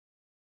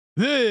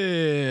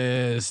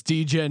This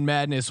DGen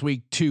Madness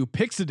Week 2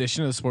 Picks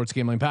edition of the Sports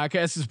Gambling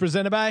Podcast is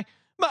presented by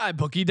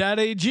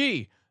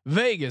MyBookie.ag.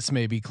 Vegas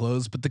may be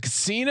closed, but the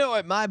casino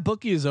at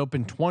MyBookie is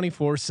open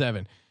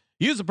 24/7.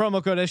 Use the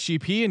promo code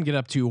SGP and get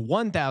up to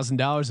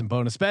 $1,000 in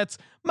bonus bets.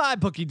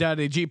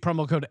 MyBookie.ag,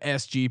 promo code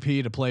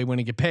SGP to play, win,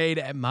 and get paid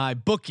at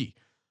MyBookie.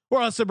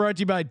 We're also brought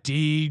to you by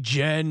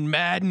DGen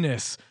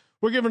Madness.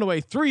 We're giving away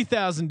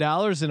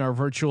 $3,000 in our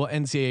virtual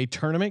NCAA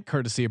tournament,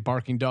 courtesy of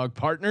Barking Dog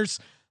Partners.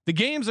 The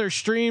games are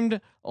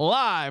streamed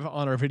live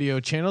on our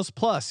video channels.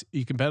 Plus,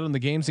 you can bet on the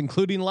games,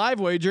 including live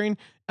wagering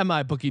at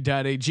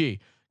mybookie.ag.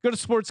 Go to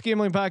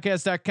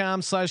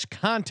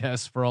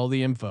sportsgamblingpodcast.com/contest for all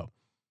the info.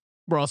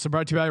 We're also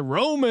brought to you by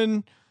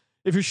Roman.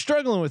 If you're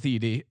struggling with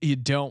ED, you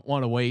don't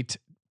want to wait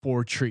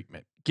for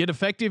treatment. Get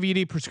effective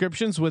ED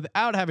prescriptions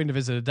without having to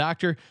visit a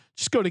doctor.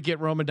 Just go to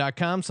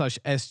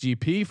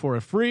getroman.com/SGP for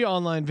a free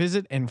online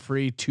visit and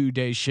free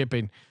 2-day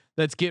shipping.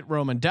 That's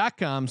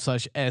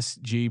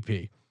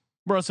getroman.com/SGP.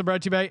 We're also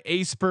brought to you by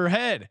Ace Per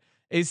Head.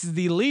 Ace is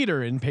the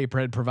leader in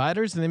pay-per-head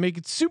providers, and they make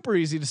it super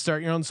easy to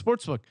start your own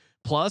sportsbook.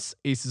 Plus,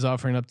 Ace is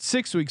offering up to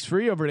 6 weeks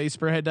free over at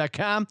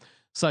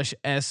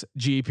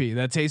aceperhead.com/SGP.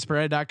 That's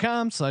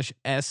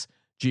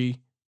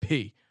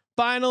aceperhead.com/SGP.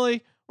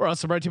 Finally, we're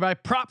also brought to you by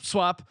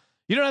PropSwap.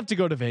 You don't have to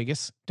go to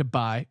Vegas to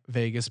buy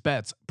Vegas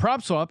bets.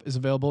 PropSwap is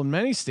available in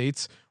many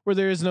states where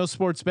there is no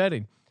sports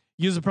betting.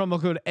 Use the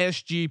promo code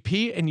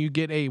SGP and you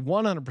get a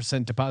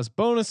 100% deposit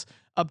bonus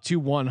up to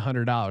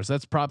 $100.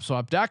 That's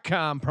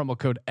PropSwap.com, promo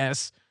code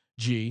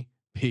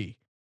SGP.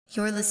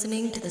 You're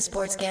listening to the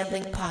Sports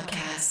Gambling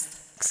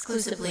Podcast,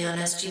 exclusively on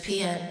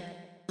SGPN.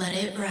 Let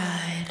it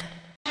ride.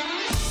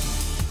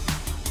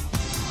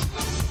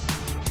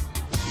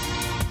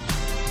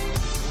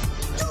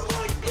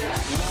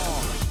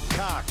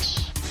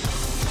 Cox.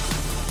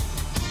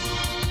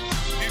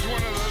 He's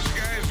one of those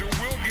guys who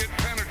will get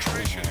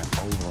penetration.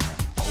 Over.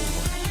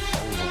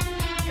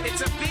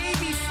 It's a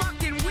baby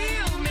fucking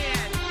wheel,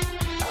 man.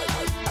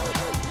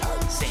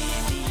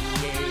 San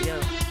Diego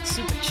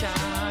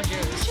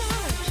Superchargers.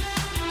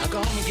 Now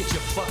go home and get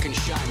your fucking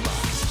shine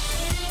box.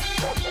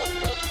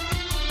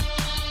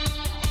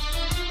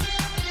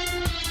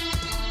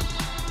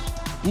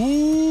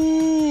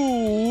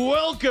 Ooh,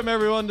 welcome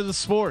everyone to the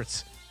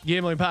Sports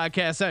Gambling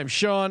Podcast. I'm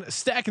Sean,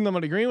 stacking the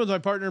money green with my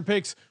partner in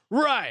picks,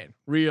 Ryan,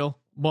 Real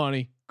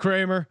Money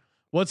Kramer.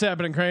 What's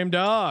happening, Kramer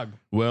Dog?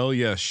 Well,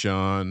 yes,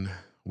 Sean.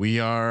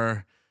 We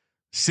are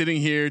sitting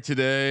here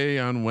today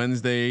on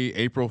Wednesday,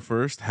 April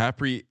 1st.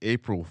 Happy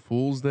April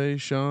Fool's Day,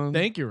 Sean.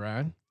 Thank you,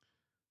 Ryan.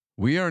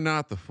 We are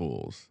not the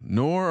fools,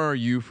 nor are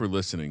you for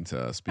listening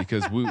to us,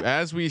 because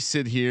as we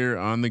sit here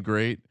on the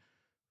great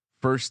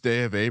first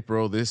day of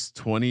April, this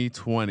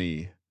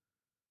 2020,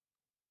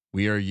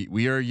 we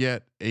are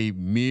yet a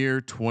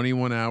mere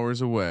 21 hours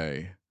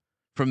away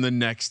from the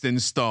next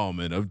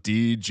installment of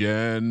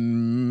DGen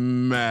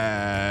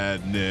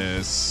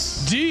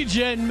Madness.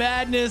 DGen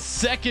Madness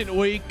second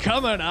week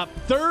coming up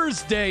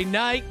Thursday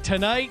night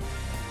tonight.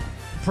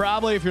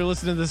 Probably if you're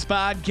listening to this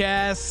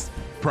podcast,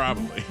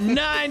 Probably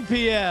 9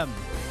 p.m.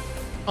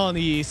 on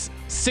the East,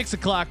 6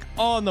 o'clock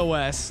on the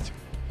West.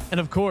 And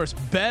of course,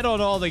 bet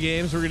on all the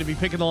games. We're going to be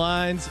picking the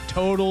lines,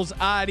 totals,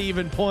 odd,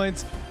 even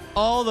points,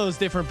 all those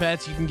different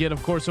bets you can get,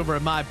 of course, over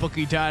at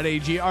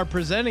mybookie.ag, our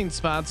presenting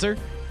sponsor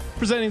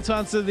of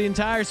the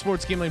entire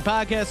Sports Gambling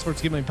Podcast,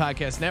 Sports Gambling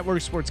Podcast Network,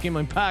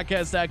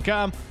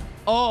 sportsgamblingpodcast.com,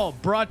 all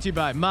brought to you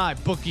by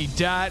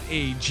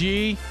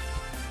mybookie.ag.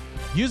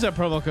 Use that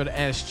promo code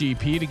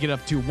SGP to get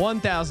up to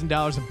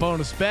 $1,000 in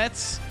bonus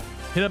bets.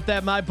 Hit up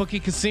that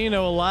MyBookie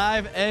casino,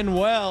 alive and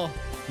well.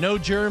 No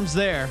germs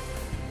there.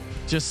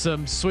 Just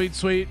some sweet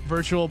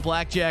virtual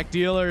blackjack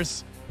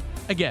dealers.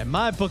 Again,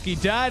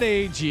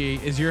 mybookie.ag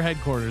is your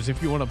headquarters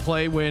if you want to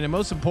play, win, and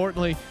most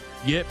importantly,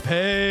 get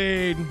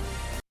paid.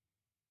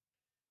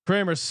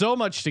 Kramer, so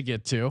much to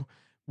get to.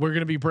 We're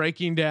going to be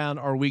breaking down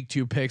our week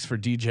 2 picks for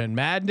DGen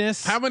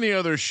Madness. How many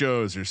other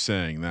shows are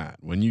saying that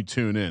when you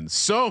tune in?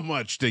 So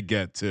much to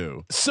get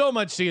to. So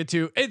much to get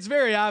to. It's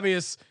very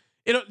obvious.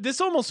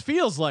 This almost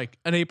feels like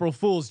an April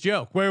Fool's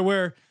joke where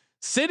we're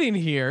sitting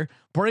here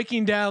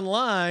breaking down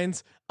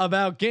lines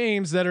about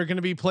games that are going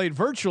to be played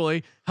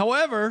virtually.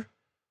 However,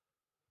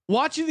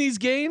 watching these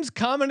games,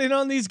 commenting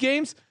on these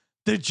games,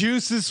 the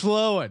juice is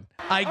flowing.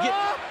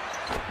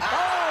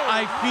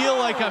 I feel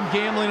like I'm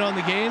gambling on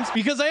the games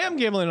because I am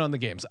gambling on the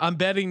games. I'm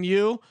betting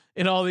you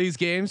in all these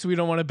games. We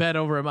don't want to bet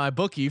over at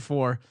MyBookie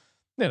for,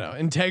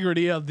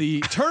 integrity of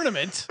the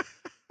tournament,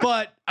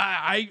 but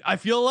I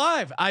feel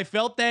alive. I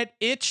felt that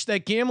itch,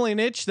 that gambling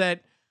itch,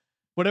 that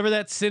whatever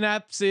that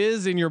synapse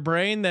is in your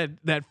brain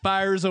that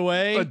fires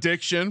away.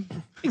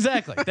 Addiction.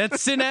 Exactly. That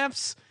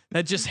synapse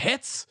that just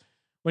hits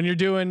when you're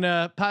doing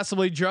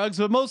possibly drugs,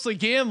 but mostly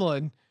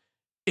gambling.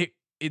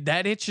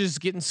 That itch is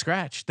getting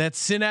scratched. That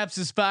synapse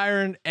is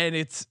firing, and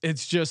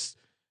it's just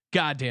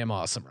goddamn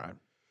awesome, Ryan.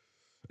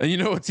 And you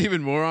know what's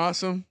even more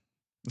awesome?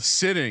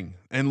 Sitting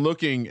and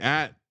looking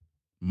at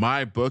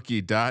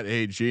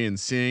mybookie.ag and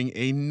seeing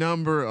a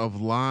number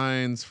of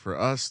lines for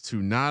us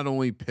to not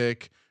only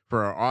pick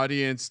for our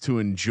audience to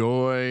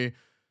enjoy.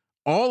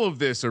 All of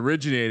this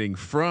originating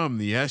from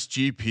the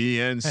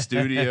SGPN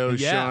studios,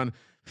 Yeah. Sean.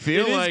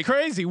 Feel It is like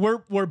crazy.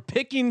 We're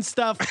picking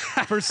stuff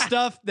for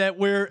stuff that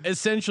we're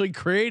essentially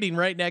creating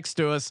right next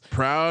to us.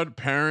 proud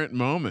parent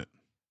moment.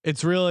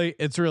 It's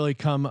really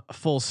come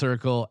full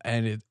circle,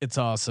 and it's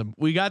awesome.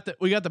 We got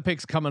the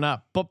picks coming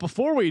up, but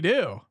before we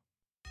do,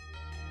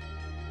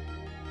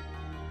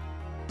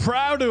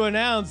 proud to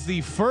announce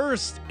the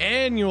first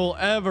annual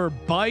ever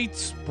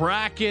Bites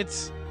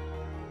brackets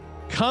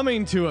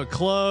coming to a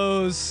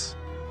close.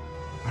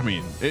 I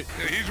mean,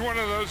 He's one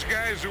of those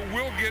guys who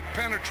will get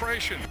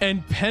penetration.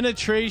 And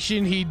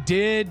penetration he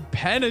did,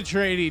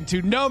 penetrating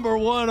to number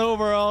 1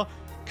 overall.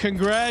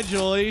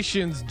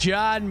 Congratulations,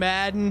 John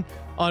Madden,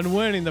 on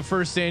winning the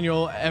first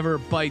annual ever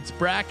Bites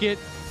bracket,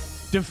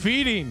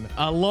 defeating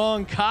a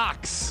Long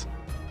Cox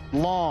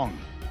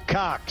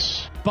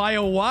by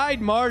a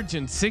wide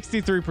margin,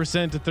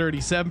 63% to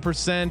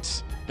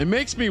 37%. it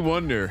makes me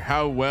wonder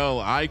how well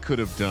I could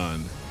have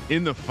done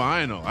in the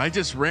final. I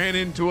just ran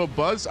into a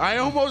buzz. I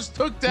almost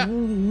took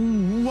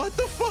down. What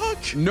the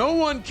fuck? No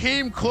one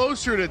came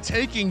closer to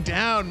taking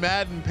down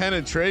Madden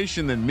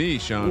penetration than me,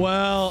 Sean.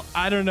 Well,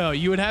 I don't know.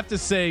 You would have to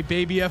say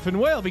Baby effing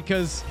Whale,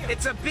 because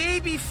It's a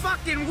baby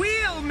fucking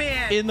wheel,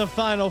 man. in the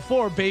final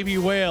 4, Baby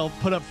Whale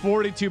put up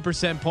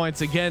 42%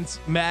 points against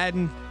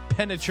Madden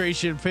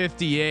penetration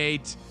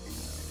 58.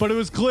 But it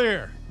was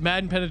clear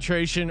Madden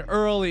penetration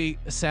early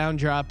sound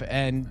drop,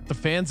 and the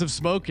fans have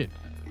spoken.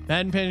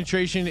 Madden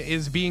penetration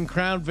is being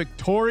crowned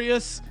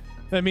victorious.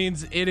 That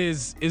means it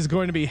is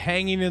going to be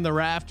hanging in the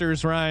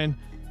rafters, Ryan,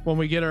 when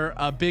we get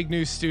our big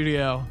new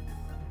studio,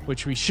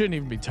 which we shouldn't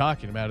even be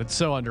talking about. It's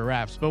so under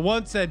wraps. But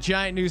once that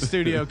giant new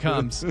studio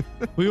comes,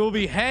 we will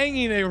be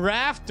hanging a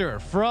rafter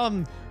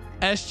from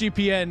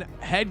SGPN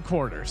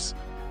headquarters,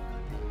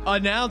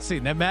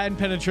 announcing that Madden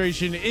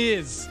penetration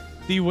is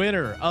the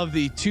winner of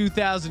the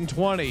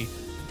 2020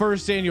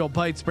 first annual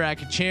Bites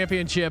Bracket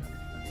Championship.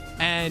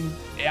 And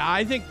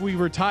I think we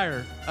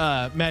retire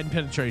Madden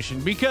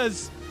penetration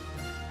because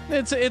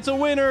it's a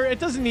winner. It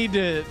doesn't need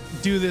to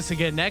do this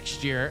again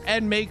next year,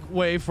 and make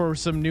way for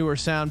some newer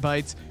sound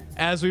bites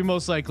as we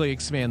most likely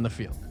expand the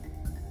field.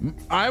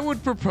 I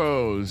would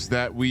propose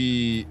that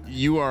when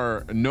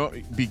you're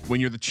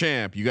the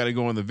champ, you got to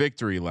go on the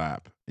victory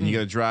lap and you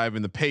got to drive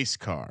in the pace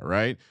car,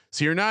 right?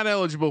 So you're not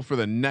eligible for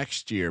the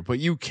next year, but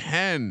you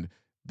can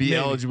be Maybe.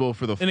 eligible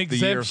for the An year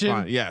exemption?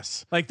 final.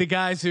 Yes. Like the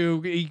guys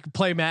who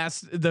play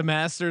the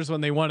Masters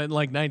when they won it in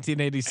like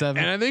 1987.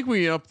 And I think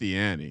we up the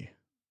ante.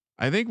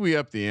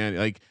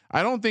 Like,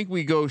 I don't think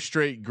we go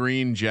straight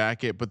green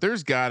jacket, but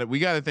we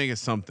got to think of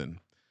something.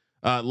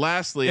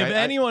 Lastly, if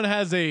anyone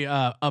has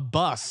a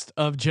bust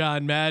of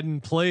John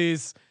Madden,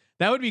 please,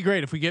 that would be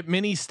great. If we get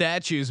mini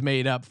statues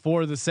made up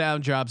for the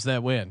sound drops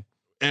that win.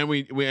 and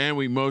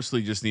we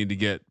mostly just need to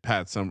get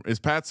Pat Summer. Is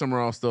Pat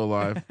Summerall still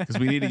alive? Because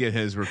we need to get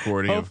his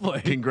recording. Hopefully.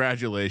 Of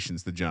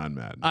congratulations to John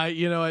Madden.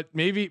 You know what?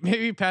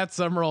 Maybe Pat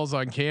Summerall's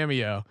on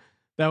Cameo.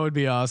 That would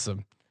be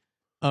awesome.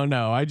 Oh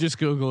no, I just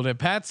Googled it.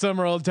 Pat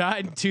Summerall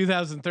died in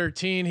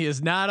 2013. He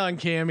is not on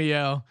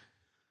Cameo.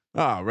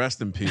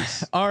 Rest in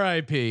peace.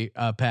 R.I.P.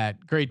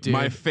 Pat, great dude.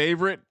 My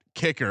favorite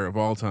kicker of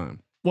all time.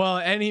 Well,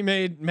 and he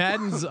made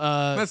Madden's.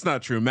 That's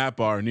not true. Matt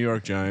Barr, New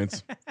York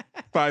Giants,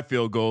 5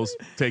 field goals,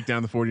 take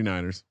down the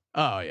 49ers.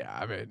 Oh yeah,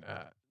 I mean,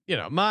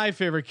 my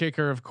favorite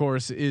kicker, of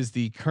course, is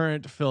the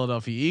current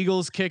Philadelphia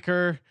Eagles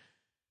kicker.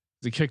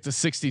 He kicked a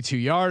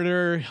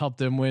 62-yarder, helped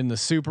them win the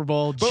Super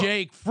Bowl.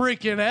 Jake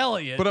freaking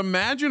Elliott. But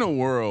imagine a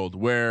world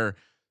where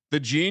the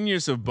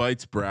genius of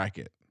Bites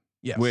bracket,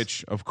 yes,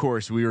 which of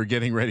course we were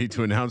getting ready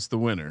to announce the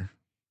winner.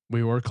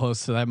 we were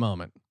close to that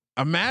moment.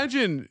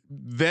 Imagine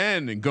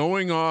then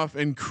going off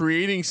and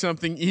creating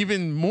something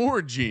even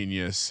more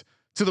genius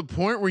to the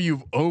point where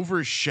you've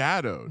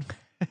overshadowed.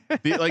 As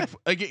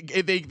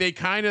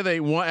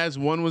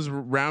one was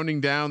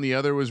rounding down, the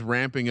other was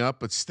ramping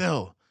up, but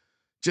still.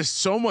 Just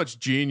so much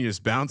genius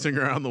bouncing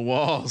around the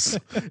walls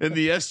in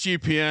the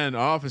SGPN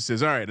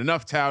offices. All right,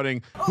 enough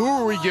touting. Who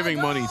are we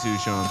giving money to,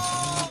 Sean?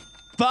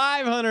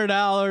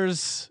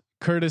 $500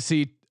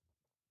 courtesy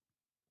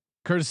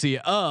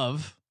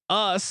of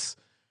us,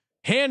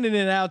 handing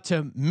it out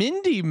to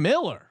Mindy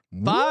Miller.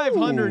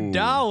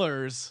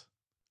 $500.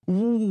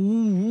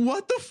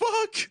 What the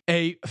fuck?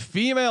 A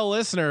female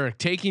listener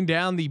taking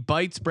down the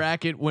Bites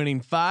bracket, winning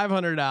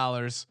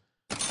 $500.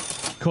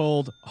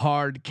 Cold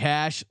hard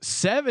cash,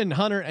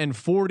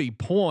 740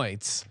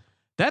 points.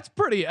 That's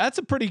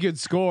a pretty good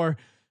score.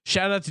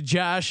 Shout out to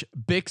Josh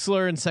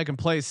Bixler in second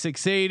place,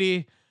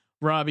 680.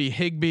 Robbie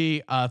Higbee,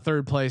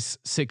 third place,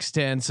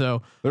 610.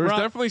 So There was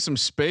definitely some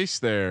space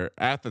there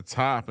at the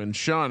top. And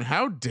Sean,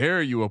 how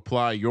dare you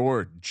apply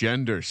your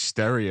gender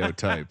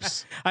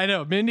stereotypes? I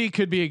know Mindy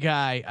could be a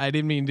guy. I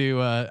didn't mean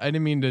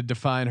to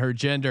define her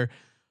gender.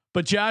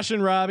 But Josh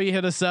and Robbie,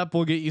 hit us up.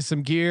 We'll get you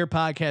some gear.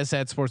 Podcast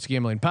at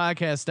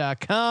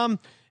sportsgamblingpodcast.com.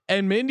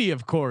 And Mindy,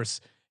 of course,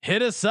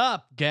 hit us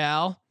up,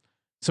 gal,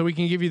 so we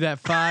can give you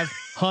that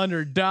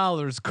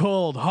 $500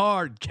 cold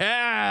hard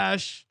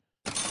cash.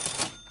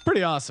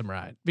 Pretty awesome,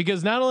 right?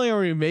 Because not only are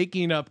we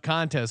making up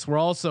contests, we're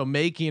also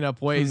making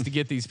up ways to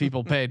get these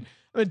people paid.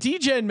 I mean,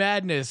 DGen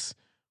Madness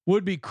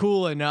would be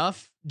cool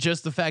enough,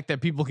 just the fact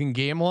that people can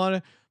gamble on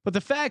it. But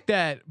the fact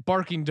that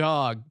Barking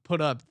Dog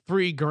put up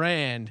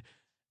 $3,000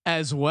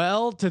 as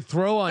well to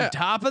throw on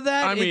top of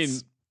that. I mean,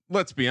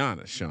 let's be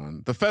honest,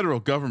 Sean. The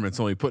federal government's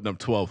only putting up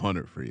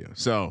 $1,200 for you.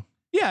 So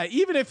yeah,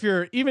 even if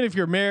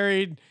you're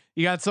married,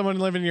 you got someone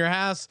living in your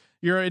house,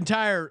 your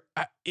entire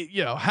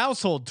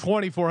household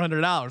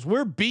 $2,400.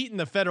 We're beating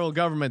the federal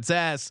government's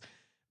ass.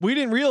 We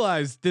didn't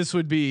realize this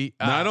would be.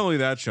 Not only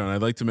that, Sean.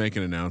 I'd like to make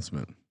an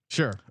announcement.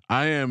 Sure.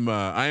 I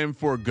am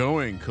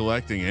foregoing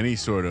collecting any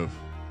sort of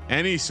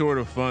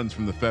funds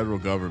from the federal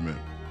government,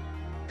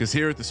 because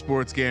here at the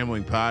Sports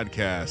Gambling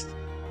Podcast,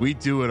 we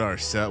do it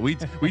ourselves.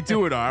 We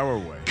do it our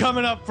way.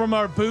 Coming up from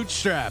our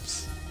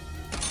bootstraps.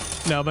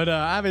 No, but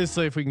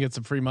obviously, if we can get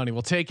some free money,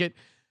 we'll take it.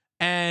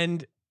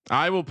 And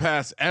I will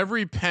pass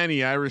every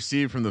penny I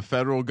receive from the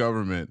federal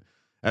government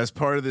as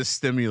part of this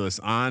stimulus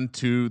on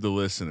to the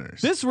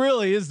listeners. This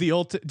really is the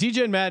ultimate.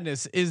 DGen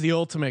Madness is the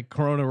ultimate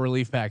Corona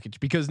relief package,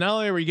 because not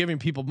only are we giving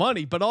people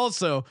money, but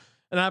also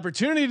an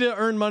opportunity to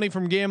earn money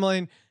from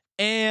gambling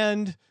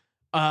and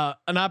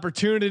an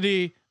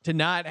opportunity to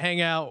not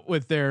hang out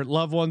with their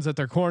loved ones that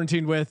they're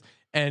quarantined with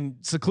and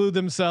seclude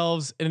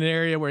themselves in an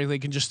area where they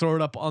can just throw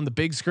it up on the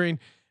big screen.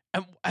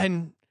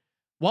 And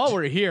while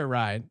we're here,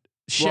 Ryan,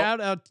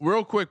 shout out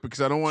real quick,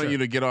 because I don't want you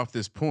to get off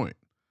this point.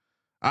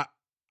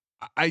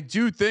 I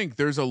do think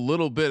there's a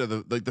little bit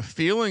of the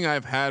feeling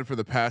I've had for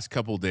the past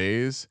couple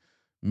days,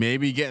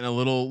 maybe getting a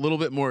little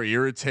bit more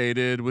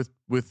irritated with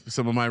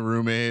some of my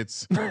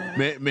roommates.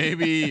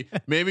 maybe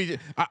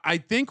I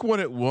think what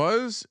it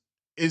was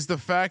is the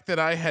fact that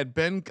I had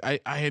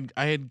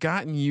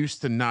gotten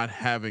used to not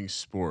having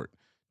sport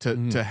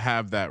to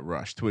have that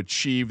rush, to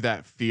achieve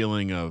that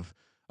feeling of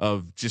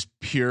just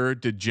pure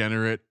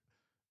degenerate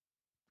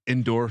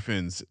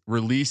endorphins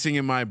releasing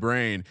in my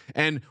brain.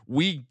 And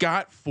we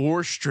got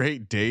 4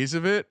 straight days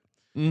of it.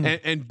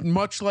 And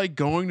much like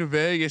going to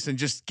Vegas and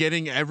just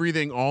getting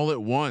everything all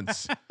at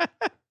once,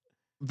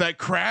 that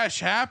crash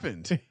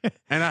happened.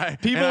 And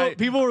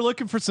people were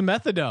looking for some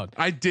methadone.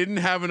 I didn't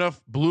have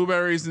enough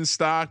blueberries in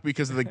stock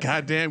because of the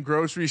goddamn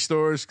grocery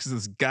stores, because of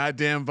this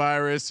goddamn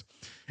virus.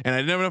 And I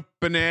didn't have enough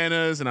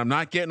bananas, and I'm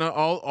not getting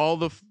all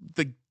the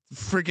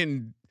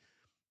freaking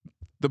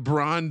the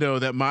Brondo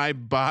that my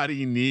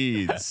body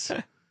needs.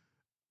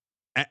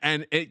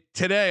 And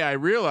today I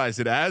realized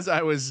that as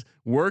I was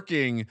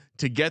working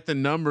to get the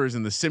numbers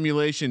and the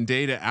simulation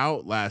data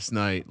out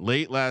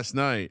late last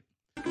night,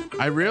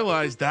 I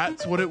realized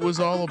that's what it was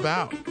all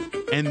about.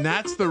 And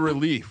that's the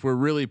relief we're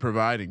really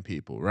providing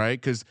people, right?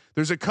 Because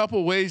there's a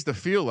couple ways to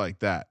feel like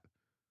that.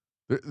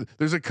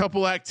 There's a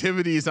couple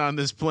activities on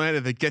this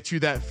planet that get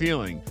you that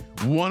feeling.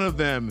 One of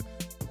them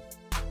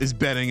is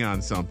betting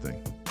on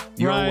something.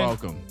 You're Ryan,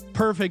 welcome.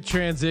 Perfect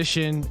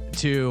transition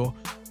to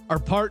our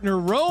partner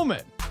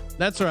Roman.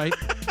 That's right.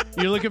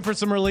 You're looking for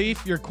some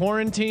relief. You're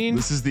quarantined.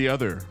 This is the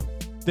other.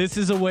 This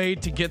is a way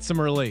to get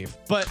some relief.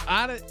 But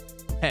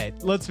hey,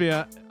 let's be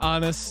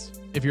honest.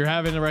 If you're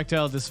having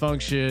erectile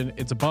dysfunction,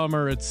 it's a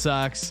bummer. It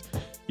sucks.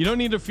 You don't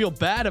need to feel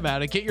bad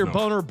about it. Get your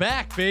boner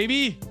back,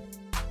 baby.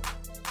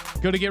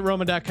 Go to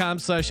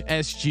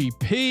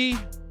GetRoman.com/SGP,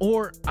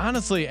 or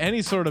honestly,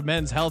 any sort of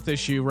men's health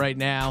issue right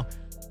now.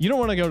 You don't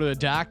want to go to a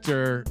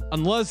doctor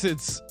unless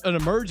it's an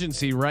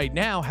emergency right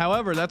now.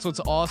 However, that's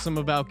what's awesome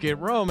about Get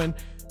Roman,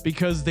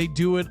 because they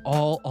do it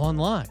all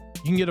online.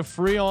 You can get a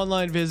free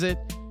online visit.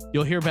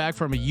 You'll hear back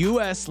from a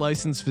U.S.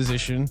 licensed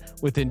physician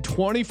within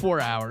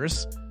 24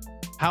 hours.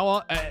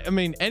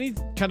 Any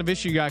kind of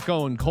issue you got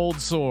going, cold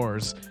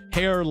sores,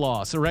 hair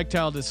loss,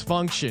 erectile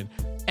dysfunction.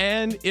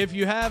 And if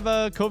you have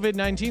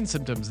COVID-19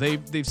 symptoms,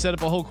 they've set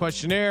up a whole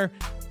questionnaire.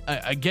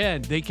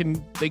 Again, they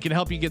can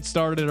help you get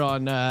started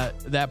on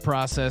that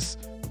process.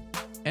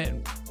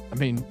 And I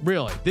mean,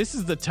 really, this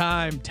is the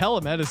time.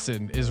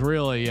 Telemedicine is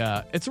really,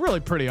 it's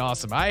really pretty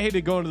awesome. I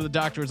hated going to the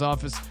doctor's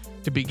office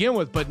to begin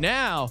with, but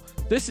now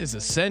this is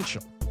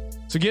essential.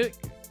 So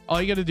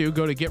all you got to do,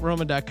 go to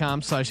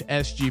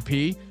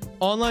GetRoman.com/SGP.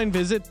 Online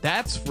visit,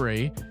 that's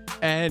free.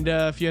 And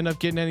if you end up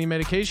getting any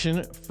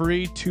medication,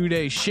 free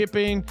 2-day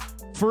shipping,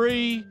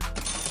 free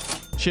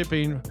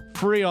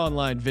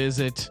online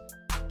visit.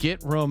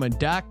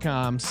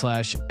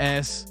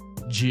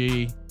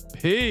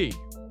 GetRoman.com/SGP.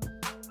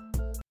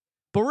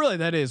 But really,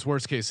 that is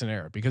worst case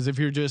scenario, because if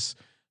you're just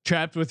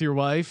trapped with your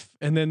wife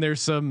and then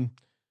there's some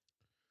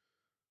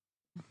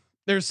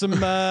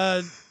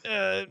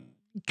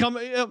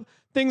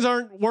things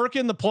aren't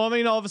working, the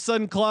plumbing all of a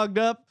sudden clogged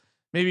up,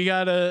 maybe you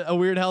got a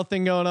weird health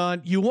thing going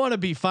on, you want to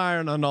be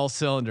firing on all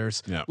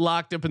cylinders. Yep.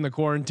 Locked up in the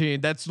quarantine.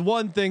 That's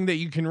one thing that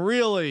you can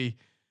really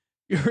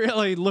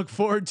look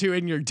forward to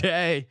in your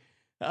day.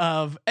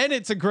 And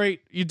it's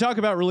you talk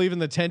about relieving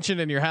the tension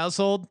in your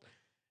household.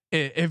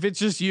 If it's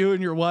just you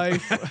and your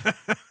wife,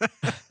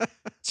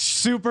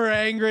 super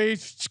angry,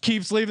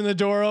 keeps leaving the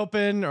door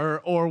open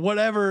or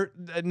whatever,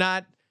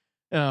 not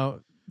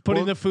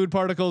putting the food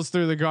particles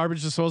through the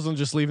garbage disposal and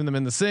just leaving them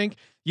in the sink.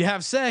 You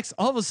have sex,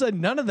 all of a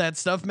sudden, none of that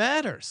stuff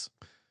matters.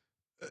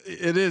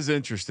 It is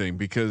interesting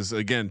because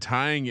again,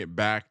 tying it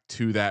back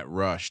to that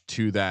rush,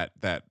 to that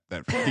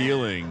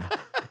feeling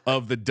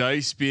of the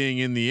dice being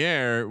in the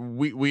air,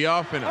 we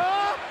often.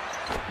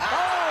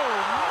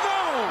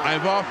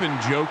 I've often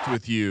joked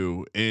with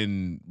you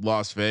in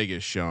Las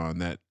Vegas, Sean,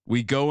 that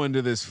we go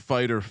into this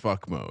fight or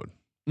fuck mode.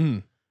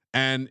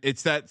 And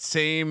it's that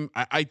same,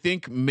 I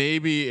think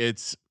maybe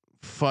it's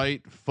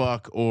fight,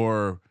 fuck,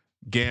 or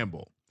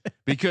gamble,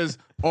 because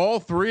all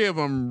three of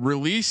them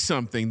release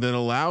something that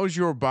allows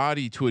your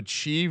body to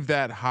achieve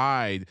that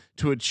high,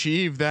 to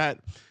achieve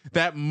that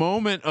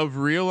moment of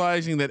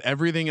realizing that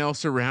everything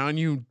else around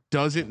you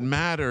doesn't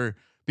matter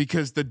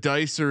because the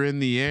dice are in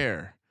the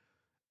air.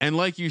 And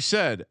like you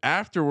said,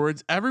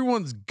 afterwards,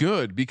 everyone's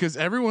good because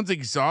everyone's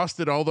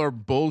exhausted all their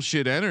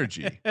bullshit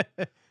energy.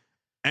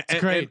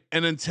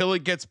 And until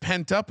it gets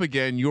pent up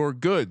again, you're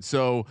good.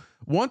 So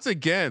once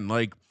again,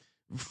 like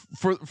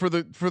for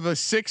the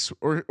 6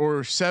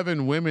 or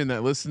 7 women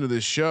that listen to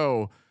this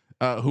show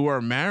who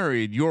are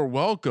married, you're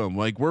welcome.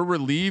 Like, we're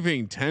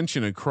relieving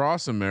tension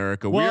across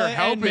America. Well, we are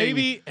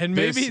helping. And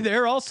maybe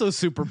they're also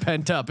super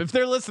pent up. If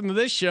they're listening to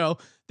this show,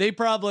 they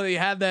probably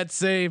have that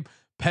same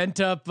pent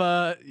up,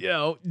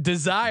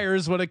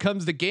 desires when it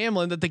comes to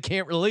gambling that they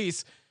can't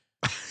release.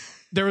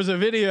 There was a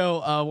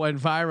video went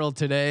viral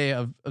today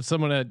of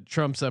someone at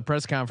Trump's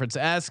press conference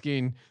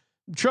asking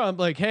Trump,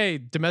 like, "Hey,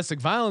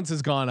 domestic violence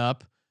has gone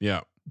up."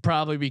 Yeah,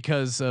 probably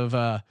because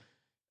of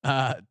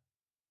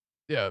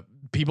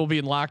people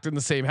being locked in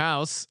the same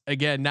house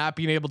again, not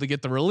being able to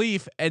get the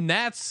relief, and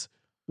that's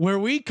where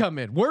we come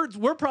in.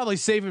 We're probably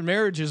saving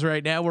marriages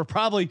right now. We're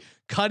probably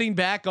cutting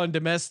back on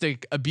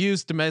domestic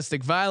abuse,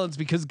 domestic violence,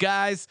 because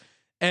guys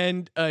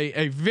and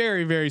a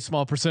very, very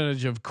small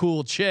percentage of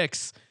cool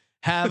chicks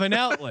have an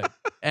outlet,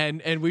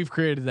 and we've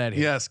created that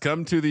here. Yes,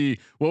 come to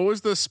what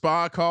was the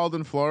spa called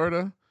in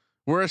Florida?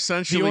 We're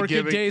essentially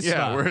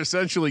we're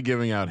essentially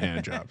giving out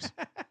hand jobs.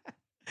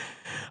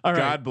 All right.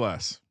 God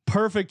bless.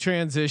 Perfect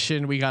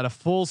transition. We got a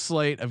full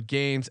slate of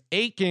games,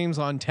 8 games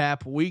on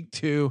tap, week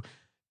 2,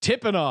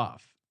 tipping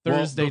off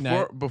Thursday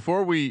night.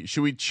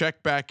 Should we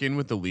check back in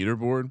with the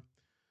leaderboard?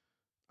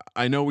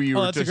 I know we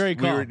were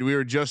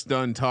just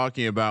done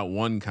talking about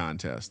one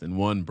contest and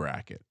one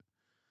bracket.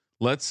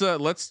 Let's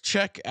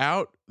check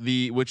out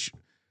which,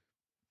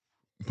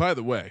 by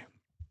the way,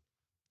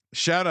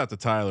 shout out to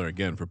Tyler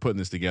again for putting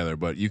this together,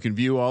 but you can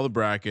view all the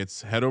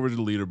brackets. Head over to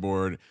the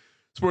leaderboard,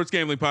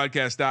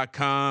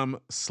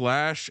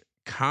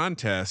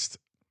 sportsgamblingpodcast.com/contest.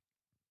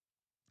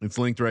 It's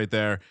linked right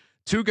there.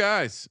 2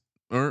 guys,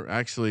 or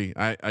actually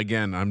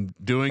I'm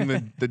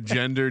doing the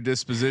gender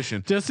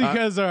disposition just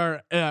because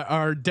our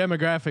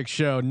demographic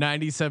show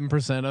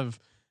 97% of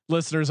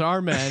listeners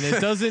are men.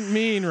 It doesn't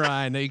mean,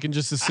 Ryan, that you can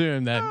just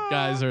assume that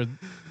guys are.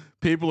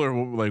 People are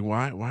like,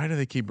 why do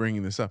they keep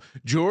bringing this up?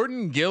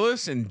 Jordan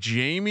Gillis and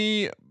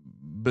Jamie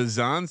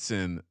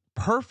Bezanson,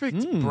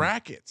 perfect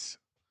brackets,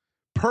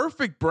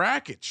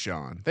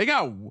 Sean. They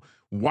got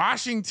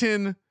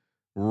Washington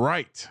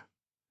right,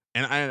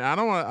 and I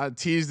don't want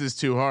to tease this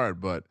too hard,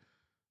 but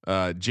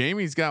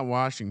Jamie's got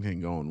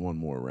Washington going one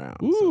more round.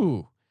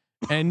 Ooh.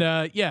 So. And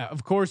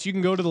of course, you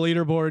can go to the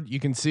leaderboard. You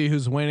can see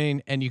who's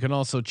winning, and you can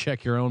also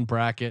check your own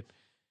bracket.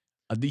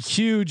 We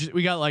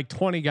got like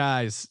 20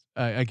 guys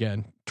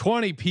again,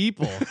 20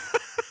 people.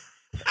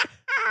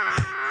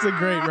 It's a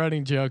great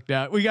running joke.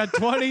 Now we got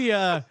 20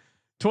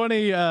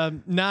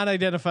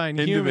 non-identifying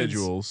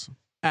individuals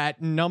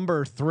at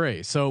number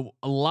 3. So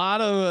a lot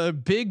of a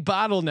big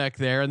bottleneck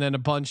there, and then a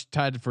bunch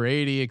tied for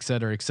 80, et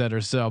cetera, et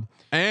cetera. So,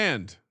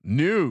 and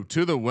new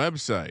to the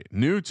website,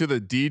 new to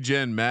the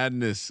DGen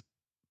Madness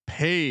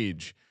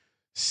page,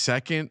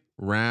 2nd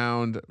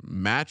round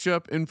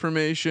matchup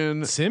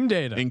information, sim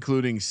data,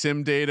 including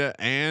sim data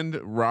and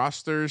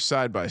rosters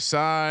side by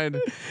side.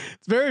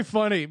 It's very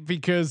funny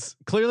because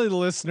clearly the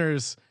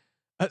listeners,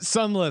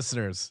 some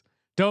listeners,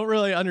 don't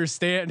really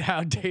understand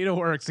how data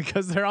works,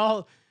 because they're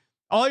all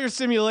your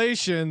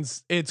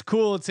simulations. It's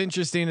cool, it's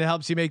interesting, it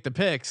helps you make the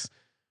picks,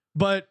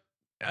 but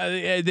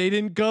they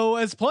didn't go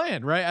as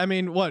planned, right? I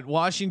mean,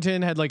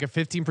 Washington had like a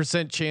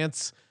 15%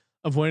 chance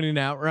of winning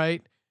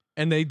outright.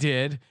 And they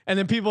did. And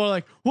then people are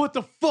like, what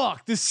the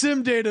fuck? This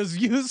sim data is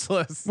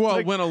useless.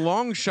 Well, when a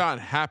long shot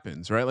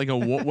happens, right? Like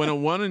when a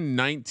 1 in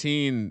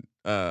 19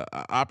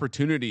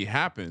 opportunity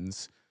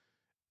happens,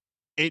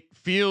 it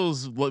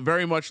feels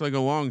very much like a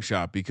long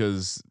shot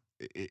because,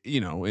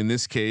 in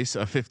this case,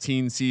 a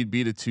 15 seed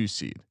beat a 2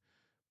 seed.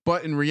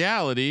 But in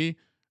reality,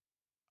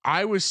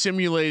 I was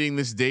simulating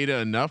this data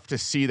enough to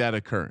see that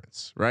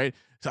occurrence, right?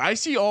 So I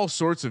see all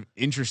sorts of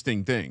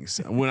interesting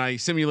things when I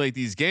simulate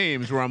these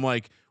games where I'm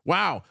like,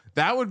 wow,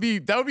 that would be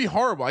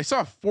horrible. I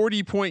saw a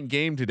 40-point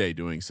game today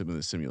doing some of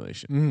the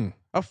simulation.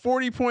 A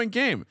 40-point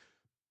game.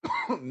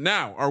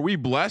 Now, are we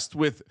blessed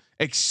with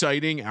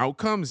exciting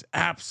outcomes?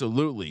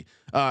 Absolutely.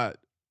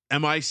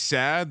 am I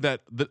sad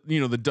that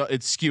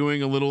it's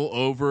skewing a little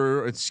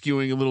over, it's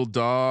skewing a little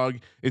dog,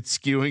 it's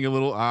skewing a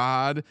little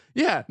odd?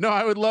 Yeah, no,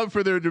 I would love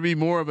for there to be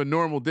more of a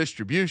normal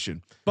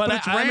distribution, but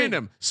it's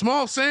random,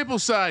 small sample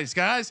size,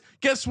 guys.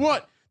 Guess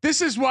what? This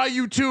is why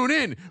you tune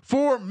in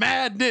for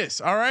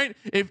madness. All right.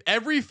 If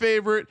every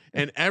favorite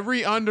and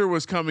every under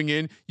was coming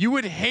in, you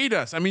would hate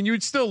us. I mean, you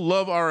would still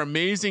love our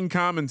amazing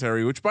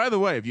commentary, which, by the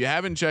way, if you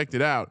haven't checked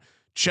it out,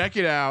 check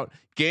it out.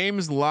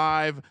 Games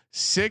live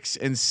 6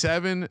 and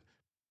 7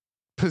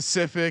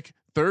 Pacific,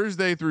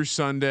 Thursday through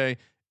Sunday.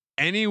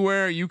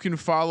 Anywhere you can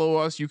follow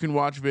us, you can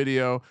watch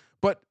video.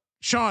 But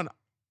Sean,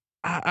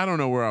 I don't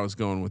know where I was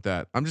going with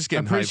that. I'm just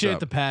getting. I appreciate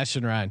the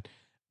passion, Ryan.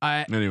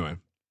 Anyway.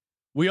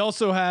 We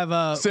also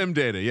have sim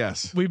data.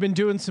 Yes, we've been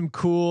doing some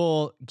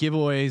cool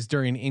giveaways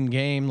during in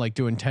game, like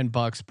doing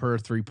 $10 per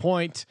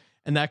 3-point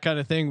and that kind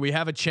of thing. We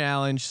have a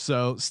challenge,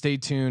 so stay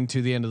tuned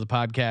to the end of the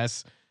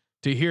podcast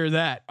to hear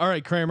that. All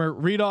right, Kramer,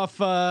 read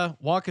off,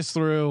 walk us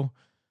through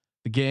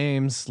the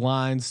games,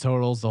 lines,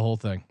 totals, the whole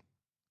thing.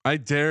 I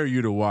dare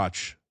you to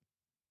watch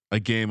a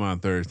game on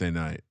Thursday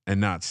night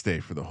and not stay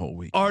for the whole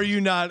week. Are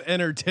you not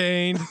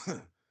entertained?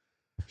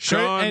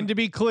 Sean, and to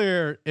be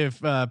clear, if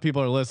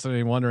people are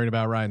listening wondering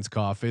about Ryan's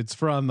cough, it's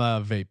from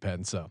Vape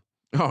Pen. So,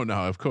 oh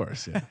no, of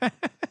course,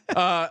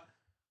 yeah.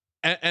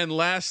 And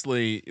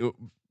lastly,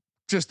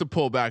 just to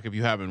pull back, if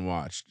you haven't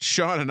watched,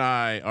 Sean and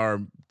I are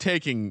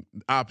taking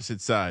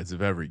opposite sides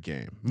of every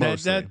game,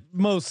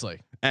 mostly,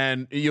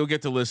 and you'll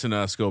get to listen to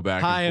us go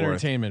back. High and forth.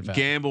 entertainment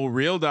value. Gamble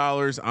real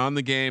dollars on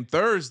the game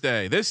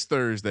this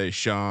Thursday,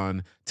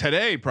 Sean.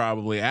 Today,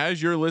 probably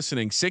as you're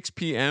listening, 6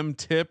 p.m.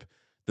 tip.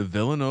 The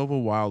Villanova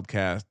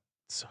Wildcats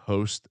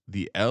host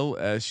the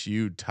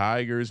LSU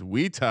Tigers.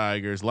 We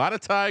Tigers, a lot of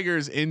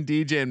Tigers in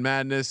DJ and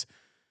Madness,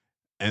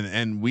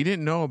 and we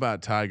didn't know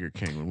about Tiger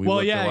King when we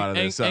looked a lot of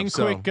this up.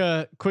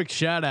 And quick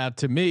shout out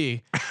to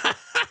me.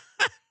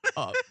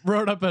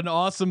 Wrote up an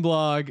awesome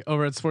blog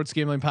over at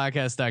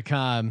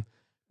sportsgamblingpodcast.com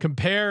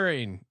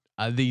comparing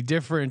the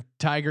different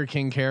Tiger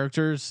King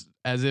characters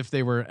as if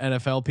they were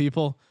NFL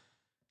people.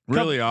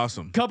 Really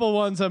awesome. Couple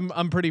ones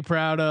I'm pretty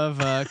proud of.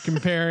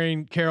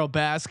 Comparing Carol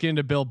Baskin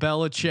to Bill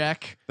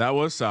Belichick. That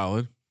was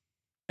solid.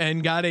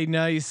 And got a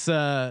nice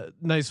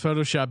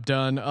Photoshop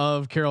done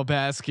of Carol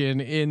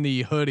Baskin in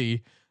the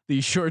hoodie,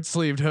 the short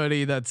sleeved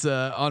hoodie that's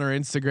on her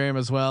Instagram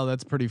as well.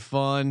 That's pretty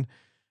fun.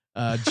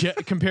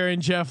 Comparing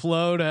Jeff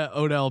Lowe to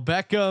Odell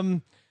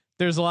Beckham.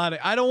 There's a lot of.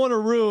 I don't want to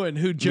ruin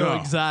who Joe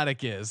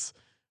Exotic is,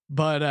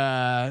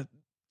 but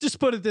just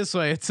put it this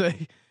way: it's a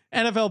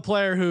NFL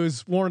player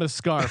who's worn a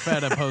scarf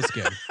at a post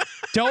game.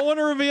 Don't want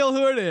to reveal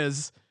who it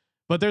is,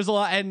 but there's a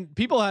lot, and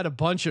people had a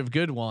bunch of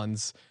good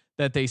ones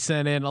that they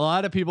sent in. A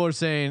lot of people are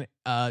saying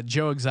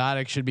Joe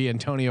Exotic should be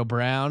Antonio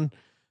Brown.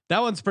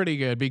 That one's pretty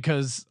good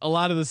because a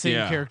lot of the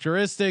same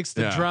characteristics,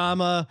 the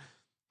drama,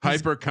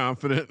 hyper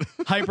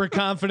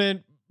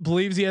confident,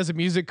 believes he has a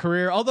music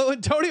career. Although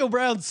Antonio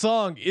Brown's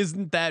song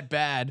isn't that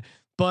bad,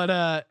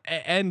 but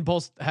and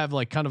both have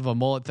like kind of a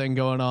mullet thing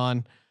going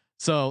on.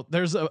 So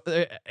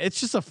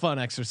it's just a fun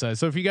exercise.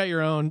 So if you got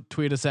your own,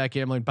 tweet us at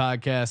Gambling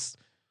Podcast,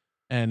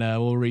 and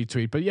we'll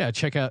retweet. But yeah,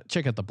 check out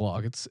the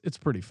blog. It's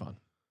pretty fun.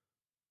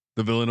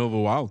 The Villanova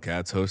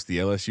Wildcats host the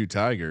LSU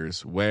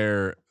Tigers,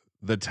 where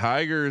the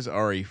Tigers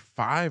are a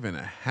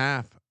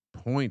 5.5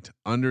 point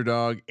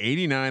underdog.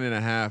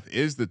 89.5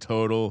 is the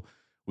total.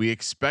 We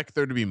expect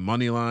there to be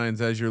money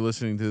lines as you're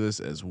listening to this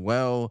as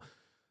well.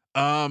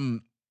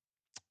 Sean,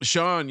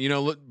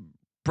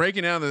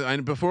 breaking down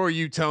and before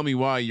you tell me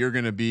why you're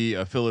going to be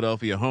a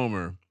Philadelphia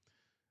homer,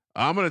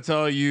 I'm going to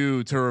tell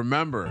you to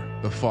remember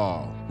the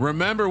fall.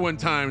 Remember when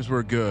times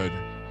were good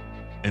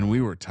and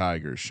we were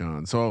Tigers,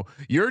 Sean. So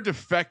you're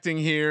defecting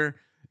here.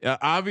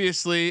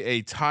 Obviously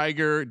a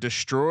Tiger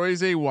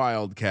destroys a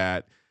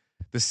Wildcat.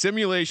 The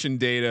simulation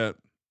data,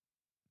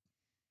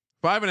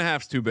 5.5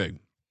 is too big.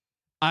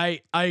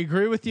 I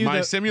agree with you.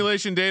 My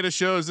simulation data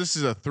shows this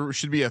is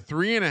should be a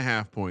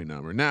 3.5 point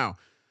number. Now,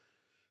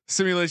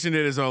 simulation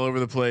data is all over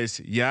the place.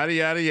 Yada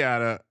yada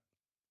yada.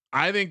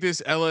 I think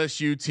this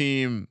LSU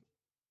team,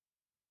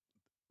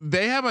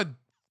 they have a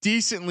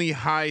decently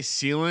high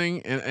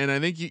ceiling, and I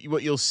think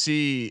what you'll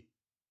see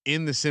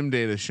in the sim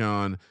data,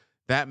 Sean,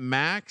 that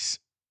max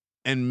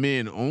and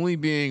min only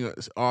being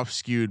off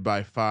skewed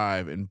by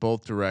 5 in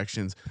both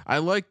directions. I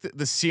like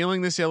the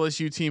ceiling this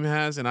LSU team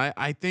has, and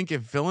I think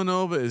if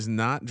Villanova is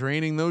not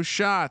draining those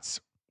shots,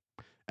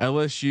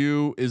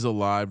 LSU is a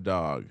live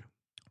dog.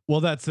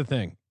 Well, that's the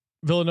thing.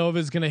 Villanova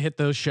is going to hit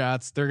those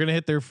shots. They're going to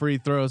hit their free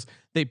throws.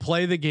 They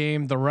play the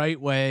game the right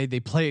way.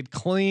 They play it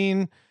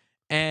clean.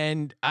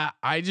 And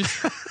I just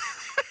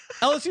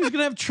LSU is going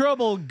to have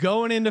trouble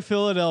going into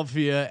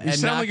Philadelphia. You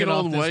sound like an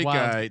old white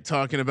guy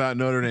talking about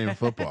Notre Dame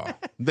football.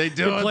 They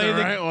do it the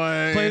right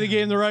way. Play the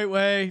game the right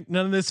way.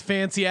 None of this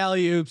fancy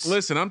alley oops.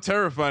 Listen, I'm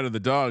terrified of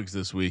the dogs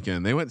this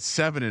weekend. They went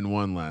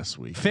 7-1 last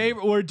week.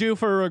 We're due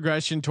for a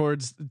regression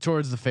towards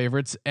the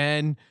favorites.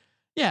 And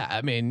yeah,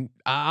 I mean,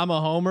 I'm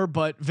a homer,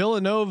 but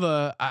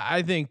Villanova,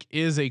 I think,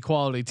 is a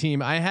quality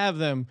team. I have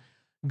them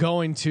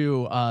going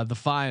to the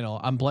final.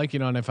 I'm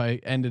blanking on if I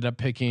ended up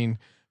picking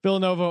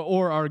Villanova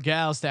or our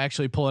gals to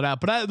actually pull it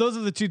out. But those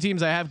are the two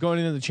teams I have going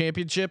into the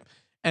championship.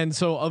 And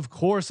so of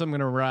course I'm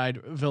going to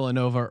ride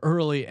Villanova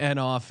early and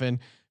often.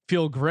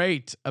 Feel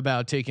great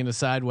about taking a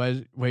side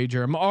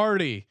wager. I'm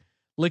already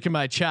licking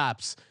my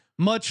chops,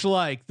 much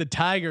like the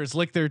Tigers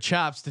lick their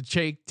chops to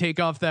take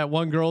off that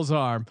one girl's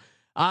arm.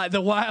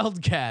 The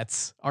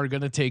Wildcats are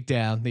going to take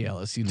down the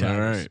LSU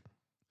Tigers.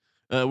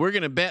 All right. We're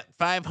going to bet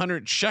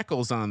 500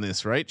 shekels on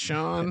this, right,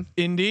 Sean?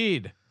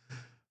 Indeed.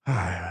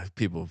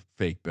 People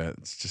fake bet.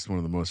 It's just one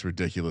of the most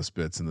ridiculous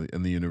bits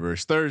in the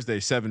universe. Thursday,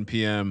 7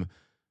 p.m.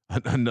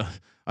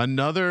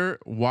 Another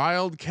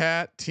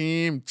Wildcat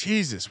team.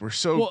 Jesus, we're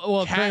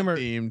so cat Kramer,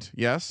 themed.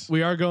 Yes,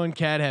 we are going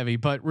cat heavy,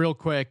 but real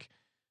quick,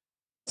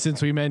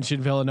 since we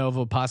mentioned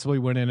Villanova possibly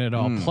winning it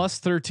all,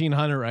 plus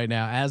 1,300 right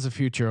now as a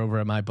future over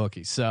at my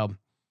bookie. So,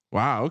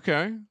 wow,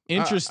 okay,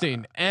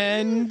 interesting.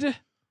 And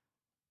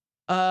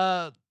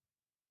Washington,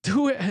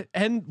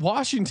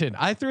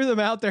 I threw them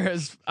out there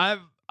as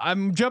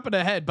I'm jumping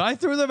ahead, but I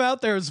threw them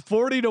out there as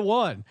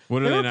 40-1.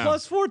 What are they now?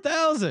 Plus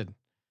 4,000.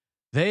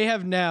 They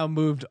have now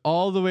moved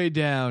all the way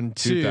down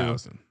to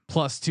 2,000.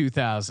 Plus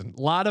 2,000.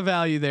 A lot of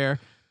value there.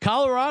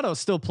 Colorado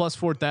still plus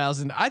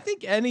 4,000. I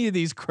think any of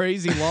these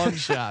crazy long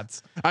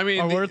shots are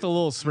worth a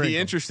little sprinkle. The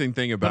interesting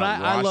thing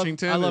about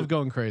Washington, I love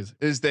going crazy,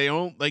 is they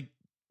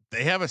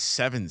have a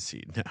 7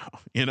 seed now.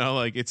 You know,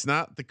 like it's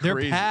not the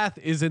crazy. Their path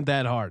isn't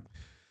that hard.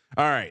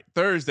 All right,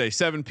 Thursday,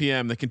 7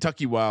 p.m. The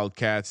Kentucky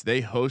Wildcats,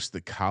 they host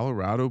the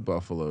Colorado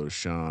Buffaloes.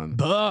 Sean,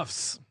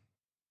 Buffs.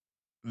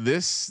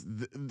 This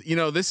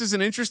is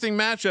an interesting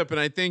matchup, and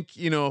I think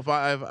if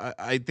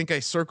I think I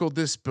circled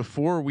this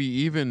before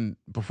we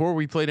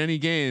played any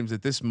games,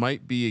 that this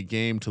might be a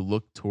game to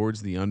look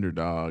towards the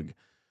underdog.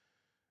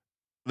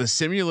 The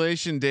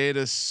simulation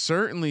data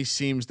certainly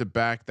seems to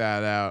back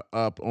that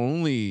up.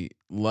 Only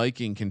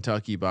liking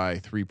Kentucky by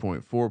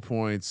 3.4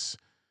 points.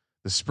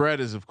 The spread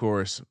is of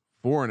course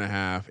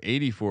 4.5.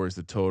 84 is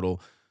the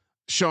total.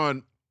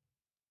 Sean,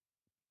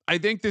 I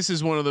think this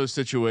is one of those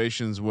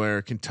situations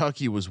where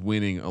Kentucky was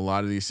winning a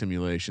lot of these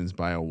simulations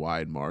by a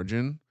wide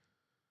margin,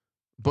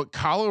 but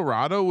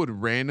Colorado would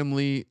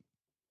randomly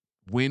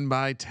win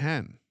by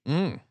 10.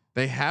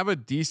 They have a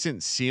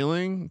decent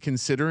ceiling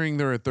considering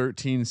they're a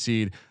 13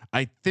 seed.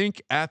 I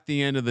think at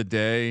the end of the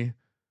day,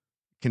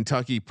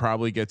 Kentucky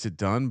probably gets it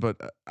done, but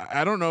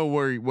I don't know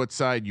what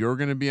side you're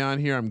going to be on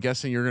here. I'm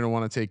guessing you're going to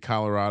want to take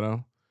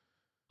Colorado.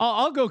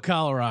 I'll go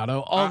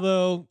Colorado,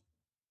 although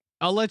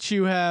I'll let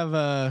you have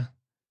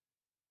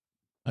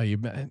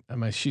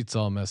my sheet's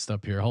all messed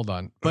up here. Hold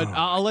on, but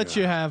I'll let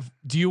you have.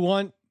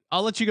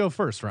 I'll let you go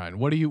first, Ryan.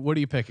 What are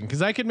you picking?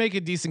 Because I could make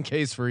a decent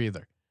case for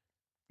either.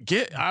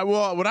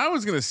 What I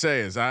was gonna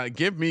say is,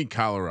 give me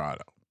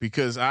Colorado,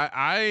 because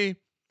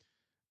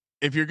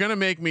if you're gonna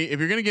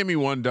give me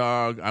one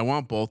dog, I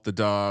want both the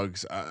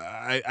dogs.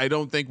 I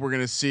don't think we're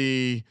gonna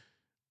see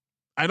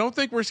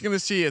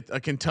a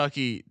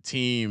Kentucky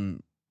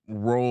team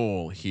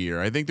roll here.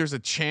 I think there's a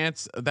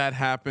chance that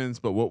happens,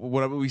 but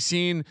what we've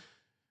seen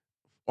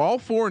all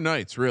 4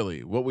 nights,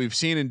 really, what we've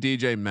seen in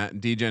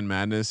DGen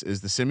Madness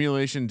is the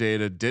simulation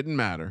data didn't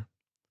matter,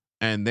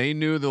 and they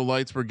knew the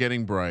lights were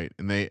getting bright,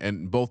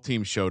 and both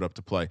teams showed up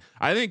to play.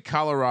 I think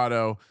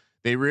Colorado,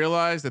 they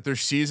realized that their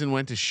season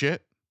went to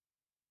shit.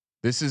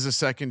 This is a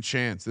second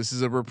chance. This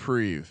is a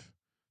reprieve.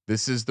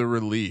 This is the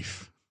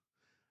relief.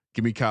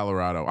 Give me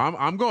Colorado.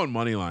 I'm going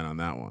money line on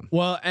that one.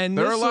 Well, and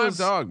they're a live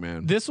dog,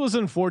 man. This was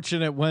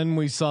unfortunate when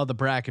we saw the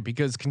bracket,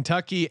 because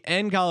Kentucky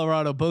and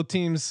Colorado, both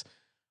teams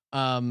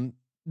that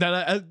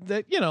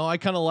I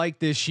kind of like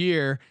this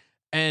year,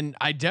 and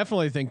I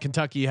definitely think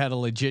Kentucky had a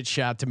legit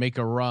shot to make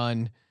a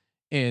run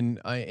in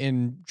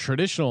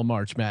traditional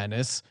March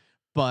Madness.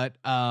 But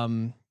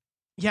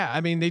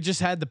they just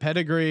had the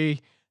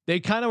pedigree. They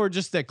kind of were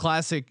just that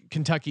classic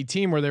Kentucky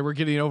team where they were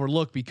getting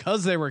overlooked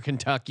because they were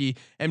Kentucky,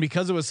 and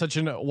because it was such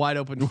a wide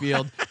open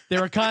field,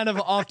 they were kind of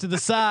off to the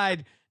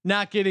side,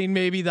 not getting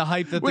maybe the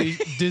hype that they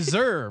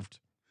deserved.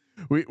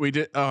 We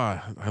did.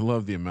 I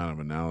love the amount of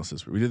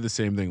analysis. We did the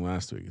same thing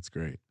last week. It's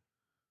great.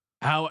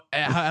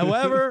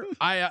 However,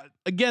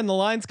 the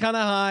line's kind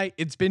of high.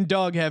 It's been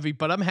dog heavy,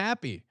 but I'm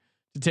happy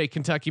to take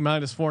Kentucky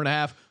minus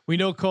 4.5. We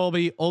know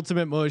Colby,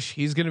 ultimate mush.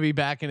 He's going to be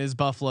back in his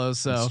Buffalo.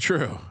 So it's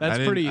true.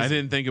 That's pretty easy. I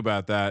didn't think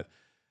about that.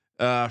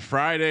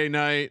 Friday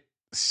night,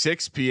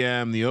 6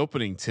 p.m. The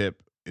opening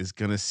tip is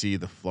going to see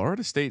the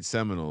Florida State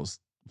Seminoles.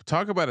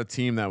 Talk about a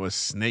team that was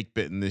snake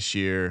bitten this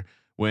year.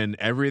 When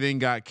everything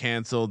got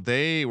canceled,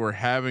 they were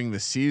having the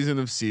season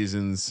of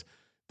seasons.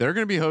 They're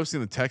going to be hosting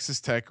the Texas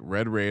Tech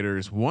Red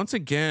Raiders. Once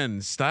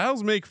again,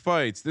 styles make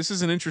fights. This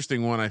is an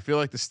interesting one. I feel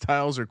like the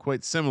styles are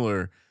quite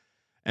similar,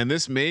 and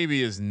this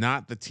maybe is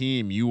not the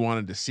team you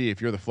wanted to see if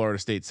you're the Florida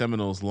State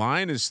Seminoles.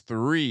 Line is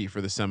 3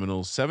 for the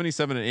Seminoles.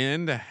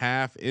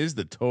 77.5 is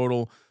the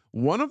total.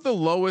 one of the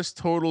lowest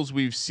totals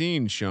we've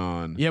seen,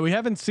 Sean. Yeah, we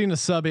haven't seen a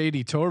sub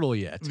 80 total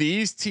yet.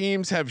 These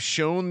teams have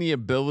shown the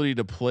ability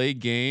to play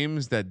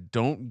games that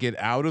don't get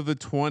out of the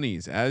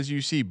 20s. As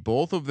you see,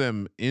 both of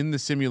them in the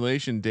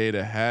simulation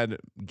data had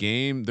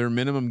their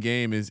minimum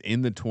game is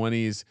in the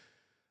 20s.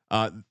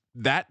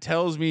 That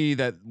tells me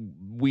that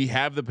we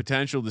have the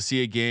potential to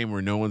see a game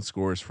where no one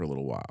scores for a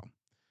little while.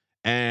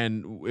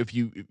 And if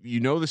you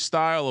know the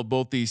style of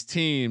both these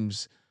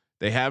teams,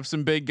 they have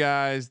some big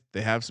guys,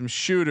 they have some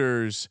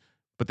shooters,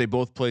 but they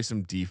both play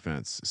some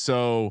defense.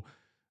 So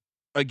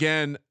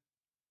again,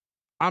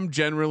 I'm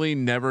generally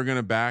never going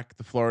to back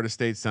the Florida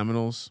State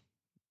Seminoles.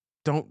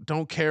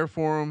 Don't care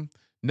for them.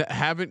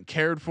 Haven't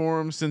cared for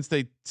them since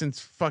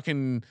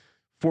fucking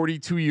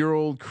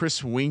 42-year-old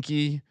Chris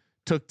Winkie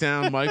took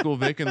down Michael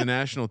Vick in the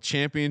national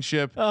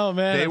championship. Oh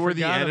man, they were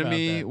the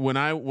enemy when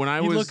I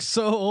he was looks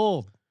so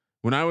old.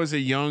 When I was a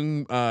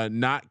young,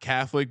 not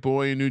Catholic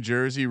boy in New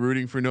Jersey,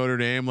 rooting for Notre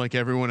Dame like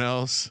everyone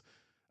else.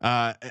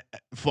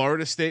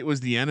 Florida State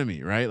was the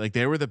enemy, right? Like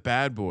they were the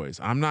bad boys.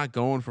 I'm not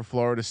going for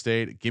Florida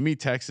State. Give me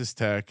Texas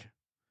Tech.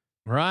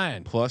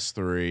 Ryan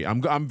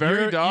 +3. I'm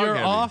very dog You're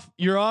heavy.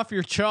 You're off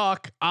your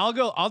chalk.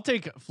 I'll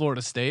take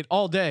Florida State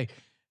all day,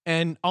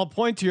 and I'll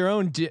point to your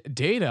own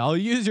data. I'll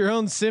use your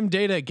own sim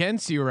data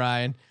against you,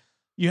 Ryan.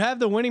 You have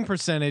the winning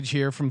percentage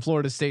here from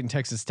Florida State and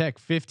Texas Tech,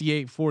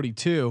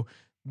 58-42.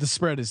 The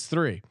spread is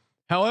 3.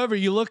 However,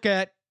 you look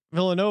at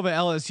Villanova,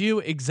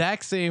 LSU,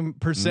 exact same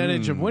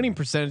percentage of winning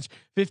percentage,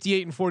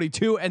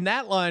 58-42, and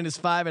that line is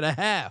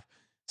 5.5.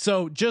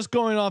 So just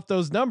going off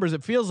those numbers,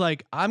 it feels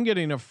like I'm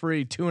getting a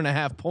free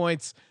 2.5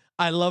 points.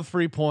 I love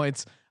free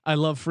points. I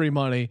love free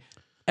money.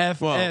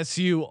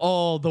 FSU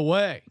all the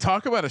way.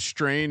 Talk about a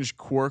strange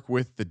quirk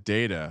with the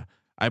data.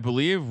 I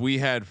believe we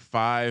had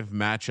 4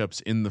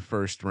 matchups in the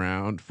first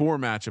round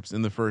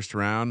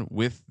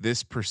with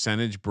this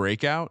percentage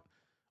breakout.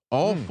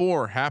 All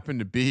 4 happen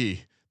to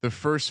be the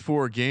first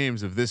 4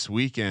 games of this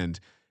weekend,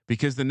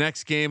 because the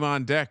next game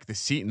on deck, the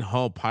Seton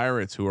Hall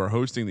Pirates, who are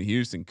hosting the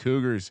Houston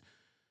Cougars,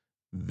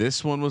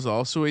 this one was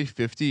also a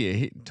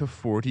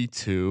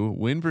 58-42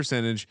 win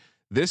percentage.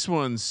 This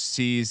one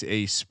sees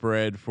a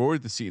spread for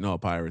the Seton Hall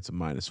Pirates of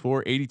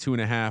 -4.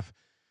 82.5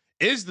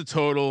 is the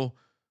total.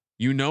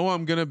 You know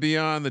I'm going to be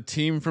on the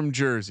team from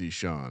Jersey,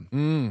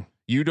 Sean.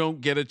 You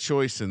don't get a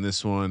choice in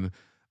this one.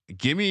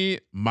 Give me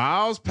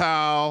Miles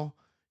Powell.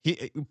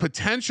 He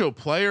potential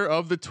player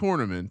of the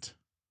tournament.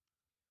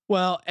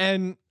 Well,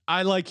 and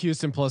I like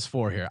Houston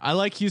 +4 here. I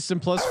like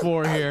Houston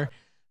 +4 here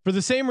for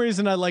the same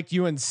reason I liked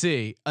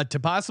UNC to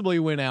possibly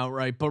win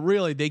outright, but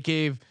really they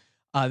gave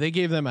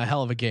them a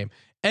hell of a game.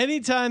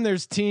 Anytime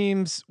there's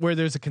teams where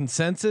there's a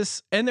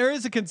consensus, and there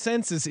is a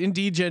consensus in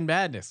DGen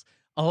Madness,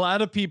 a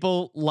lot of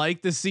people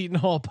like the Seton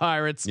Hall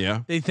Pirates.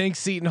 Yeah, they think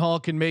Seton Hall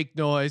can make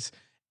noise.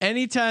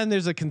 Anytime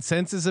there's a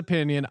consensus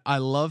opinion, I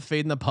love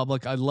fading the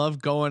public. I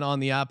love going on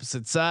the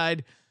opposite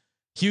side.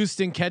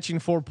 Houston catching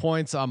 4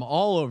 points. I'm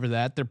all over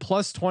that. They're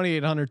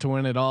 +2,800 to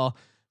win it all.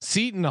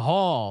 Seton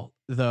Hall,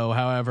 though,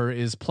 however,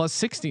 is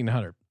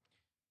 +1,600.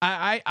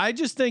 I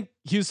just think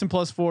Houston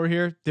 +4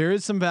 here. There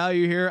is some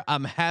value here.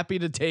 I'm happy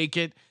to take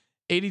it.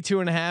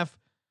 82.5,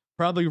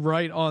 probably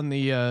right on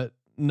the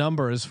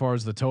number as far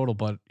as the total.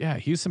 But yeah,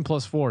 Houston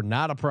 +4,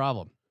 not a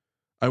problem.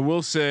 I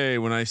will say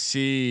when I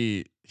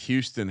see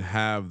Houston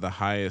have the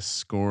highest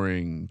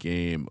scoring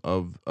game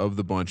of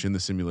the bunch in the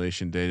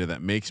simulation data,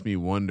 that makes me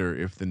wonder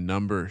if the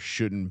number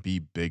shouldn't be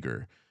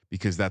bigger,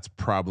 because that's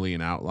probably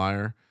an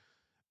outlier.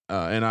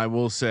 And I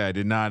will say I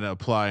did not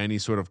apply any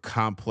sort of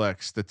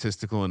complex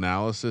statistical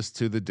analysis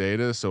to the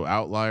data, so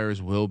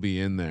outliers will be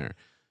in there.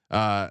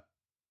 But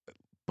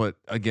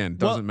again,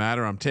 doesn't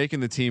matter. I'm taking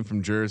the team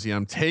from Jersey.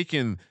 I'm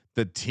taking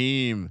the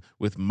team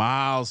with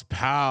Miles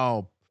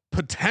Powell,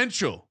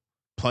 potential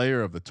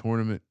player of the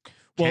tournament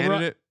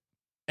candidate.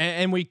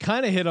 And we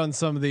kind of hit on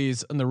some of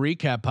these in the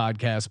recap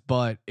podcast,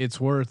 but it's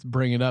worth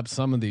bringing up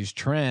some of these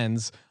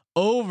trends.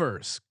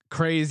 Overs,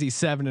 crazy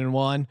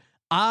 7-1.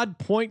 Odd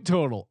point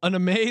total, an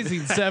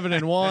amazing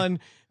 7-1.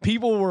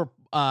 People were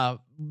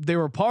they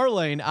were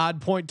parlaying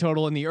odd point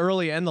total in the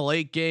early and the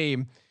late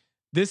game.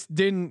 This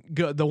didn't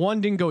go. The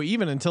one didn't go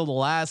even until the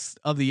last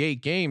of the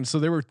 8 games. So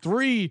there were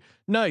 3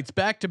 nights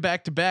back to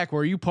back to back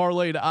where you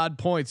parlayed odd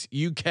points,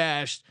 you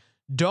cashed.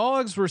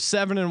 Dogs were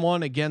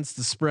 7-1 against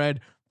the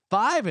spread.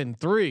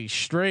 5-3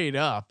 straight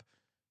up.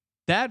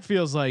 That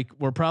feels like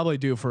we're probably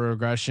due for a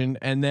regression.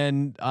 And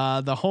then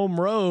the home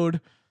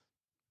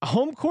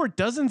court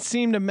doesn't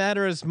seem to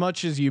matter as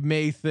much as you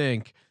may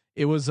think.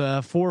 It was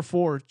a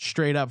 4-4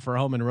 straight up for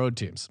home and road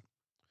teams.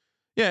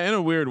 Yeah, in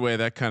a weird way,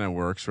 that kind of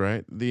works,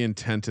 right? The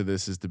intent of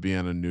this is to be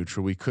on a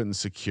neutral. We couldn't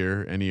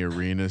secure any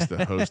arenas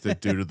to host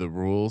it due to the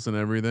rules and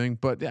everything.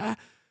 But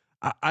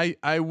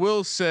I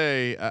will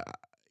say,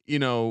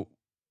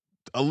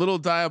 a little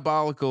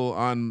diabolical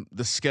on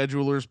the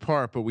scheduler's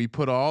part, but we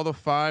put all the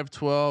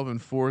 5-12 and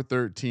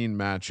 4-13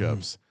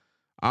 matchups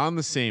on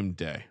the same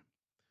day.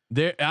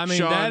 There, I mean,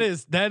 Sean,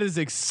 that is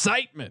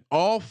excitement.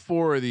 All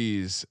 4 of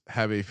these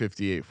have a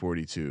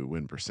 58-42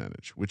 win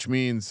percentage, which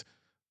means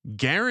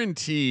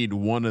guaranteed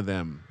one of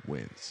them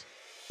wins.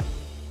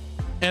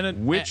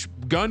 And Which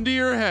gun to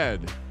your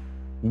head?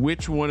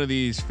 Which one of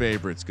these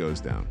favorites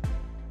goes down?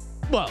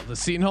 well, the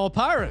Seton Hall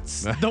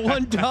Pirates, the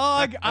one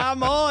dog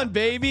I'm on,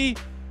 baby.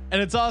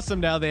 And it's awesome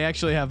now. They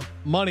actually have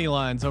money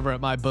lines over at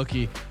my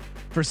bookie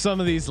for some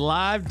of these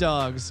live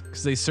dogs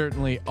because they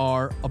certainly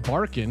are a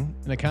barking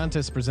in a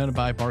contest presented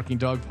by Barking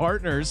Dog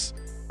Partners.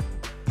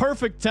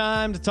 Perfect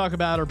time to talk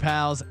about our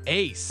pals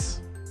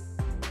Ace.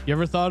 You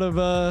ever thought of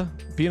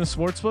being a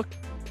sportsbook?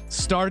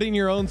 Starting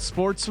your own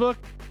sportsbook?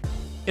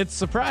 It's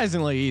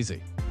surprisingly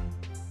easy.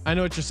 I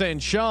know what you're saying,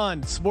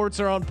 Sean. Sports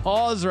are on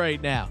pause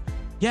right now.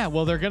 Yeah,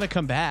 well, they're gonna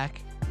come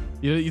back.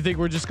 You think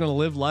we're just gonna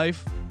live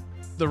life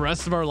the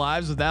rest of our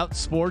lives without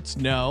sports?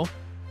 No.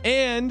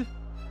 And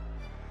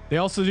they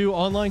also do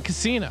online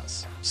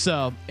casinos.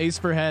 So Ace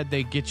per head,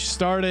 they get you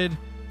started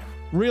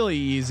really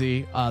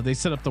easy. They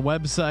set up the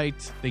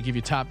website. They give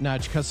you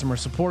top-notch customer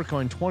support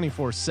going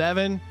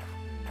 24/7.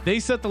 They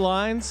set the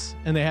lines,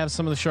 and they have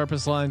some of the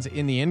sharpest lines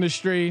in the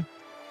industry.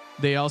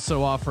 They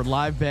also offer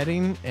live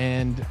betting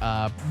and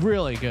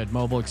really good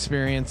mobile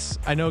experience.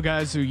 I know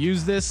guys who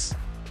use this,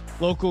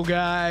 local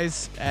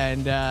guys,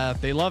 and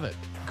they love it.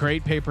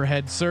 Great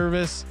pay-per-head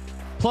service.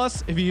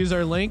 Plus, if you use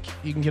our link,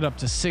 you can get up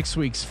to 6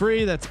 weeks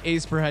free. That's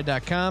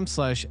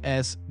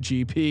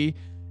aceperhead.com/SGP.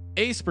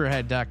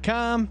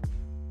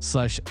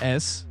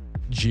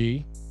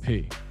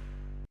 aceperhead.com/SGP.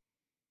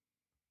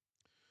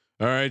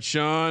 All right,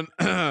 Sean.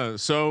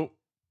 So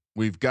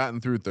we've gotten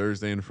through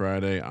Thursday and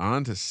Friday,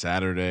 on to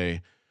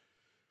Saturday.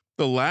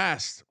 The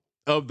last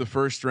of the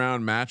first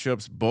round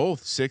matchups,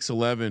 both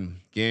 6-11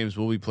 games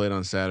will be played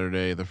on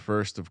Saturday. The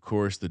first, of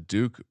course, the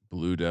Duke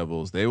Blue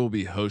Devils. They will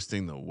be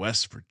hosting the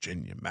West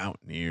Virginia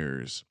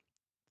Mountaineers.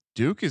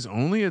 Duke is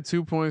only a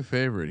 2-point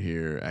favorite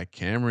here at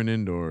Cameron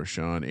Indoor.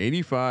 Sean,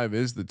 85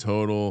 is the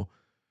total.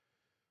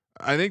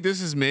 I think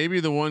this is maybe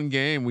the one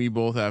game we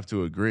both have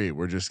to agree.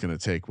 We're just going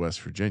to take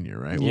West Virginia,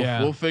 right?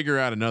 Yeah. We'll figure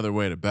out another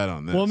way to bet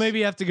on this. Well, maybe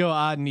you have to go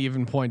odd and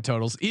even point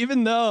totals,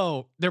 even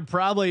though there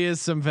probably is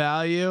some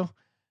value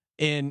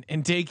in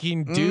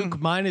taking Duke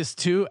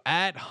 -2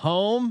 at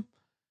home.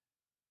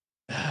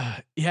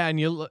 Yeah,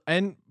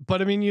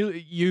 but I mean,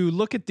 you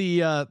look at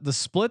the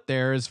split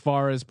there as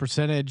far as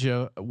percentage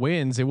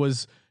wins. It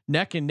was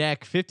neck and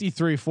neck,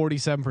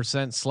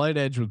 53-47%, slight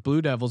edge with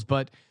Blue Devils,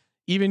 but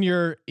even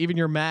your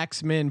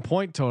max min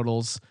point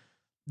totals,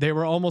 they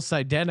were almost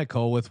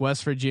identical, with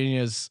West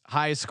Virginia's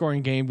highest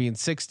scoring game being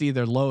 60,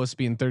 their lowest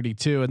being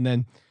 32, and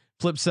then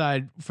flip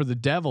side for the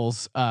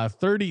Devils,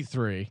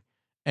 33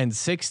 and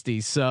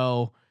 60.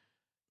 So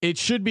it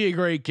should be a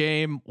great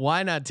game.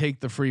 Why not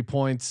take the free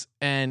points?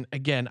 And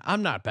again,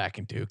 I'm not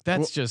backing Duke.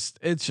 It's just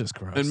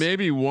gross. And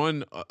maybe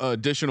one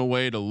additional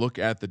way to look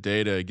at the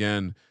data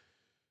again.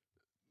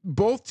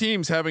 Both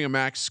teams having a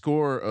max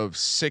score of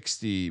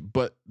 60,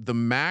 but the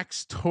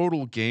max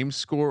total game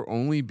score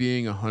only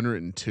being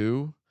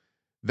 102.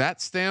 That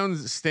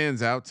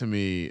stands out to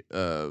me.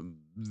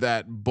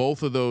 That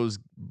both of those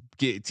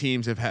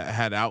teams have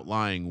had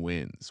outlying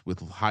wins with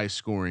high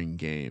scoring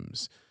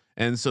games.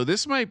 And so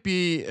this might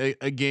be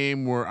a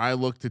game where I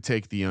look to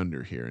take the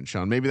under here. And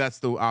Sean, maybe that's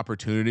the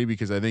opportunity,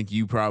 because I think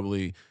you're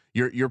probably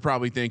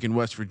thinking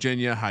West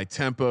Virginia, high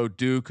tempo,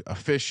 Duke,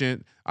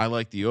 efficient. I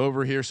like the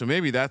over here. So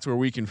maybe that's where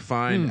we can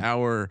find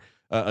our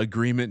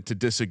agreement to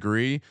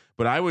disagree.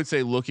 But I would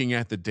say, looking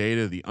at the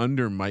data, the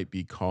under might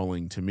be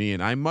calling to me,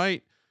 and I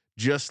might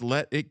just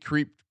let it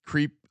creep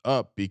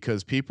up,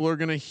 because people are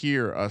going to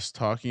hear us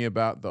talking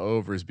about the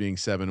overs being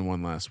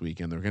 7-1 last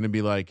week, and they're going to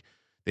be like,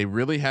 they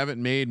really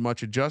haven't made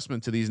much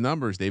adjustment to these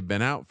numbers. They've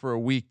been out for a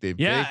week. They've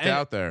baked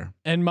out there.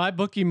 And my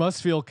bookie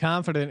must feel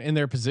confident in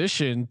their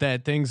position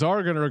that things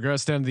are going to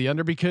regress down to the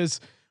under, because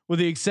with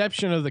the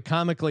exception of the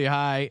comically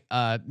high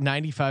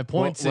 95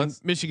 points in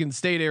Michigan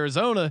State,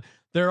 Arizona,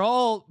 they're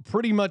all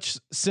pretty much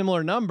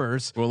similar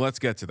numbers. Well, let's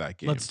get to that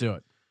game. Let's do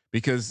it.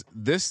 Because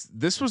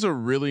this was a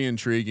really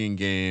intriguing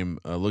game,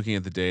 looking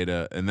at the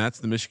data, and that's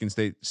the Michigan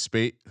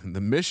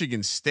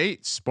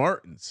State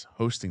Spartans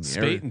hosting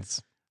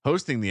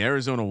the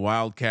Arizona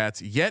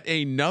Wildcats. Yet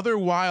another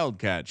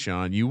Wildcat,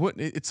 Sean. You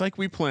wouldn't. It's like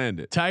we planned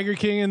it. Tiger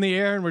King in the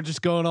air, and we're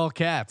just going all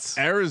cats.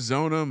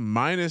 Arizona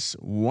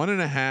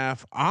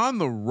 -1.5 on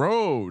the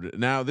road.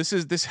 Now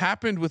this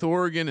happened with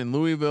Oregon and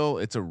Louisville.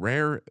 It's a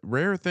rare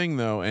thing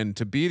though, and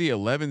to be the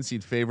 11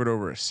 seed favorite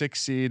over a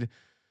 6 seed,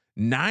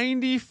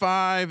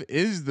 95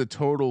 is the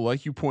total,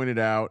 like you pointed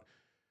out.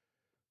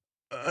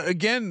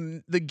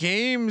 Again, the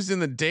games and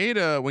the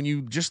data, when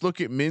you just look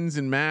at mins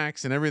and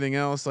max and everything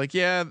else, like,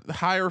 yeah,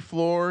 higher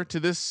floor to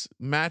this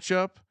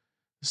matchup.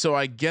 So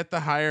I get the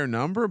higher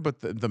number,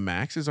 but the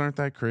maxes aren't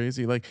that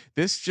crazy. Like,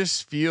 this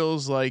just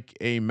feels like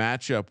a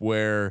matchup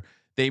where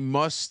they're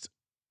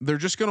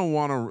just going to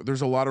want to,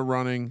 there's a lot of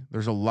running.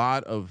 There's a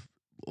lot of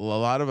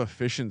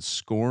efficient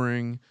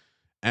scoring,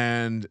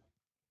 and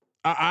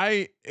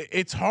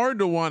it's hard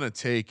to want to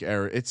take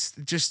error. It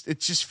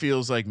just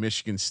feels like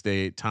Michigan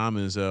State, Tom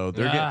Izzo,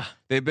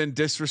 they've been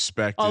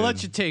disrespected. I'll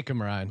let you take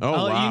them, Ryan. Oh,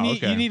 wow.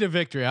 You need a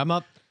victory. I'm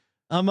up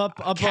I'm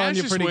up on you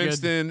Cassius pretty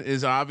Winston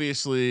is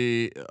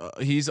obviously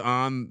he's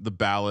on the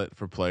ballot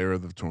for player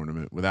of the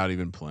tournament without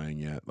even playing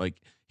yet. Like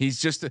he's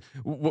just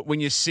when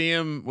you see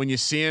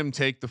him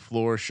take the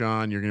floor,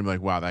 Sean, you're gonna be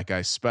like, wow, that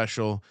guy's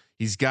special.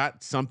 He's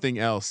got something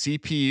else.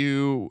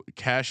 CPU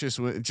Cassius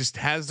just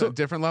has a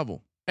different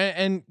level.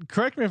 And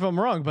correct me if I'm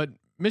wrong, but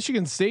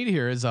Michigan State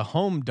here is a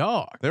home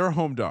dog. They're a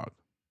home dog.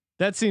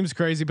 That seems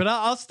crazy, but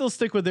I'll still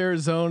stick with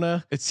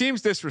Arizona. It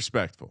seems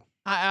disrespectful.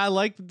 I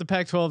like the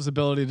Pac-12's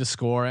ability to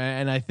score,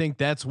 and I think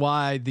that's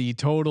why the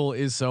total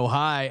is so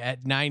high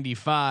at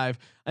 95.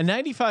 A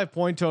 95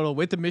 point total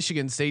with the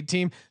Michigan State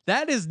team,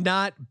 that is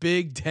not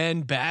Big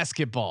Ten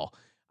basketball.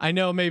 I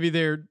know maybe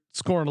they're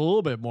scoring a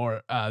little bit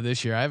more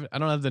this year. I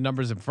don't have the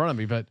numbers in front of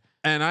me, but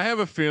and I have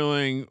a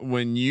feeling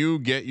when you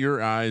get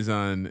your eyes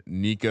on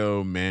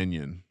Nico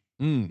Mannion,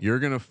 you're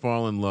gonna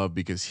fall in love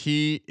because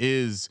he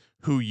is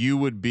who you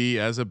would be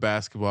as a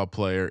basketball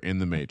player in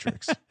the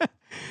Matrix.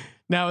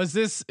 Now, is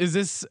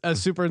this a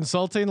super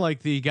insulting,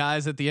 like the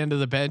guys at the end of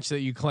the bench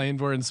that you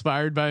claimed were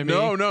inspired by me?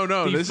 No.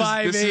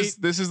 The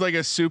This is like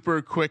a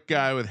super quick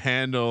guy with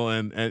handle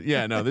and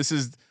yeah, no, this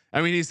is.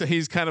 I mean,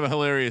 he's kind of a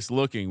hilarious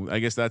looking. I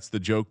guess that's the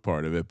joke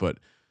part of it, but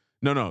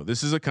no,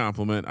 this is a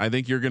compliment. I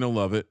think you're gonna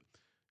love it.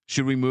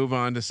 Should we move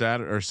on to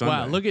Saturday or Sunday?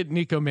 Wow, look at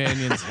Nico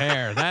Mannion's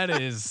hair. That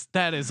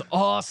is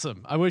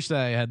awesome. I wish that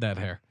I had that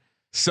hair.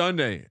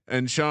 Sunday,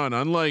 and Sean,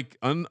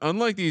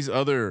 unlike these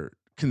other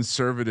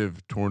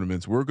conservative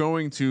tournaments, we're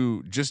going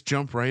to just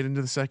jump right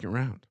into the second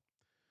round.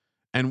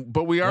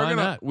 But we are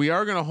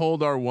gonna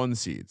hold our 1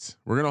 seeds.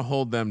 We're gonna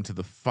hold them to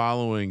the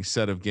following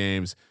set of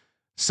games.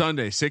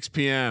 Sunday, 6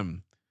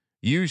 p.m.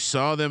 You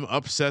saw them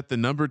upset the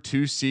number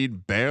 2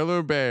 seed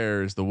Baylor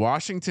Bears. The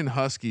Washington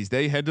Huskies,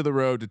 they head to the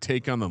road to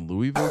take on the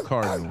Louisville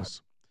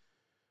Cardinals,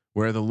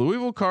 where the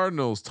Louisville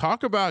Cardinals,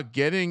 talk about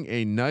getting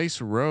a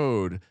nice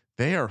road.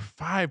 They are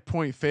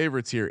 5-point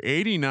favorites here.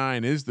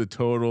 89 is the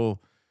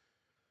total.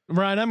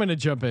 Ryan, I'm going to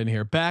jump in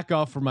here. Back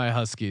off for my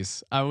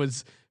Huskies. I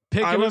was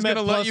picking them at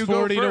plus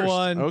 40 to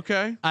 1.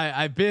 Okay.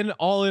 I've been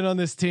all in on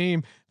this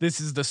team. This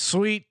is the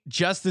sweet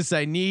justice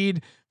I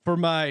need for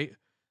my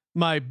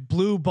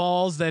blue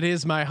balls. That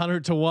is my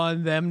 100 to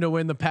 1, them to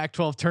win the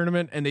Pac-12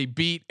 tournament. And they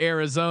beat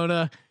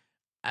Arizona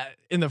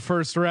in the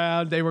first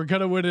round. They were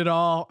going to win it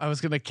all. I was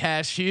going to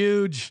cash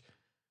huge.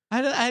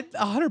 I had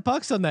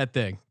 $100 on that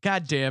thing.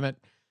 God damn it.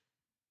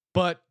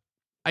 But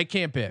I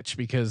can't bitch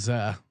because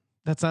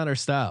that's not our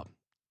style.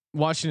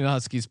 Washington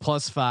Huskies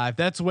 +5.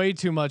 That's way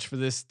too much for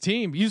this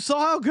team. You saw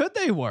how good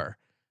they were.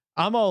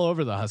 I'm all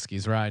over the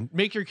Huskies, Ryan.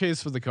 Make your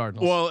case for the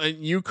Cardinals. Well, and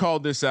you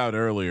called this out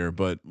earlier,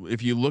 but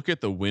if you look at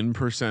the win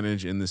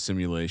percentage in the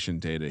simulation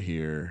data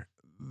here,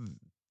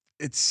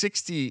 it's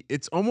 60,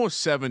 it's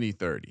almost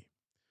 70-30.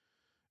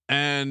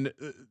 And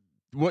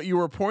what you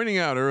were pointing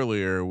out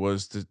earlier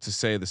was to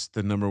say this,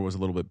 the number was a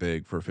little bit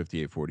big for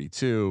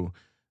 58-42.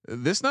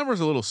 This number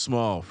is a little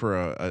small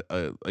for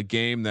a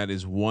game that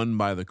is won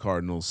by the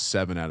Cardinals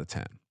 7 out of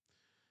 10.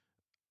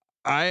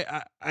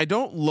 I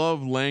don't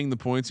love laying the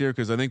points here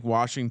because I think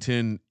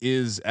Washington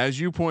is, as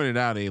you pointed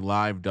out, a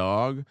live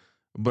dog.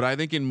 But I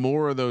think in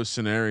more of those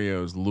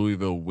scenarios,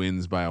 Louisville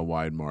wins by a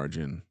wide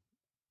margin.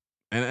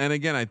 And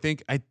again,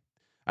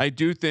 I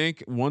do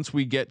think once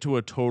we get to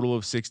a total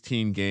of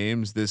 16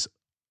 games, this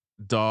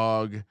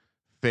dog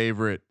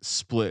favorite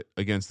split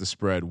against the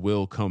spread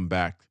will come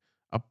back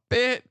a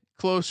bit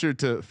closer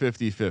to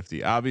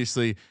 50-50.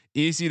 Obviously,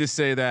 easy to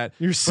say that.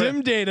 Your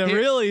sim data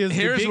really is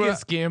the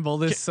biggest gamble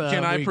this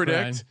can I week,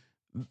 predict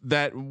Ryan?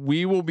 That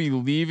we will be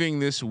leaving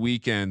this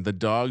weekend, the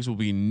dogs will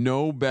be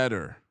no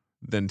better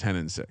than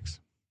 10-6.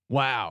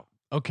 Wow.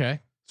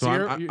 Okay. So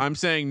I'm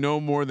saying no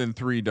more than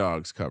 3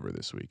 dogs cover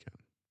this weekend.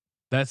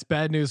 That's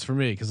bad news for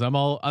me because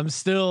I'm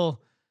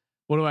still.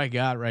 What do I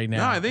got right now?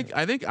 No,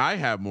 I think I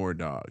have more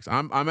dogs.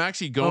 I'm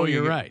actually going. Oh,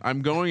 you're right.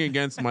 I'm going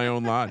against my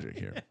own logic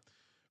here.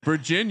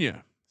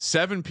 Virginia,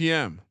 7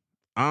 p.m.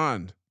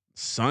 on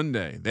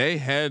Sunday. They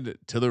head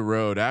to the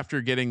road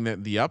after getting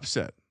the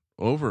upset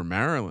over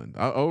Maryland,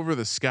 over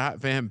the Scott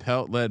Van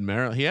Pelt led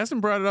Maryland. He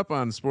hasn't brought it up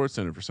on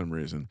SportsCenter for some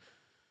reason.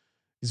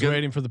 He's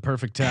waiting for the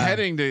perfect time.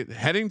 Heading to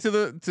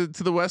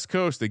the West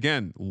Coast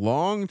again.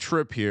 Long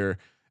trip here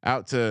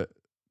out to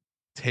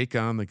take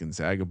on the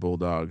Gonzaga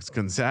Bulldogs.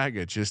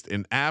 Gonzaga just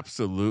an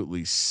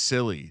absolutely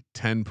silly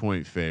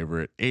 10-point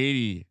favorite.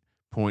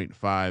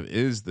 80.5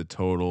 is the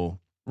total.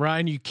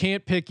 Ryan, you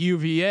can't pick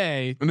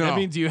UVA. No. That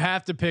means you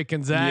have to pick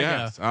Gonzaga.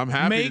 Yes, I'm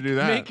happy to do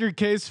that. Make your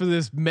case for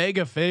this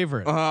mega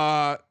favorite.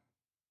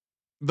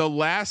 The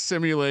last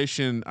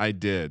simulation I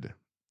did,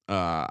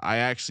 I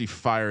actually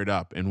fired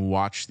up and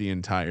watched the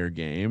entire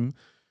game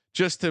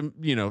just to,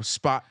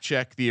 spot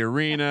check the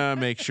arena,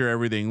 make sure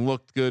everything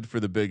looked good for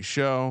the big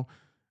show.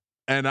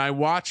 And I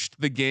watched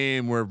the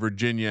game where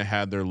Virginia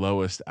had their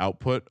lowest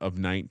output of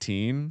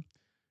 19.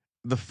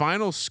 The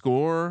final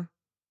score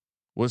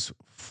was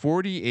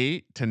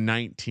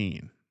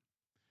 48-19.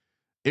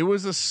 It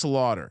was a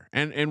slaughter.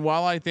 And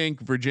while I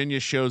think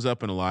Virginia shows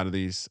up in a lot of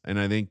these, and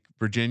I think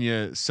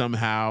Virginia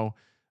somehow,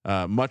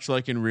 much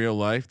like in real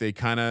life,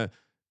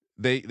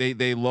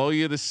 they lull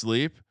you to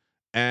sleep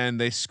and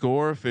they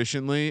score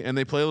efficiently and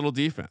they play a little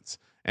defense.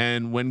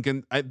 And when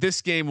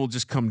this game will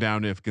just come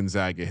down to if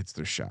Gonzaga hits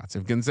their shots.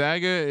 If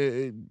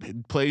Gonzaga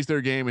plays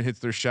their game and hits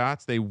their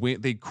shots, they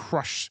win.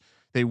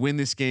 They win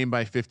this game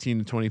by 15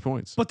 to 20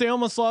 points. But they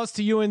almost lost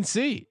to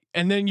UNC,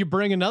 and then you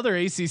bring another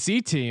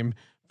ACC team,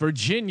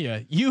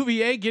 Virginia,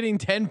 UVA getting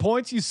 10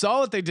 points. You saw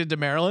what they did to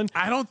Maryland.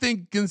 I don't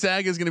think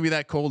Gonzaga is going to be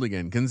that cold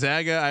again.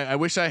 Gonzaga, I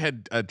wish I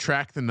had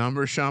tracked the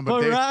numbers, Sean,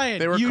 but Ryan,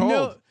 they were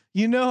cold.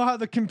 You know how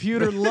the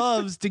computer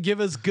loves to give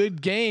us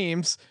good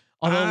games.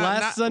 Although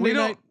last Sunday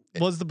night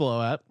was the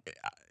blowout,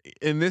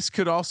 and this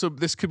could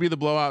be the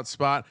blowout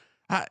spot.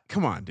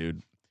 Come on,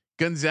 dude.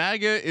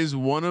 Gonzaga is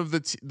one of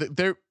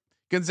the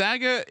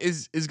Gonzaga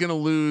is going to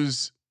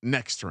lose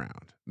next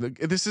round.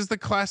 This is the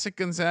classic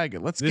Gonzaga.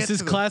 Let's get to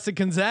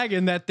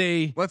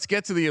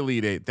the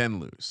Elite Eight, then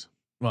lose.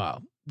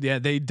 Wow. Yeah,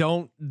 they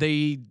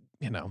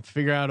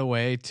figure out a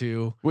way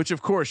to. Which,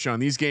 of course,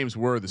 Sean, these games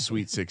were the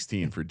Sweet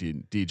 16 for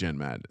D-Gen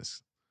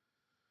Madness.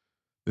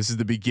 This is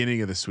the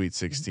beginning of the Sweet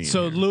 16.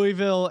 So here.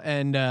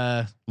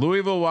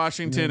 Louisville,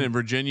 Washington, and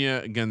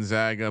Virginia,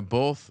 Gonzaga,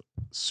 both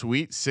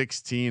Sweet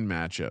 16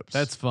 matchups.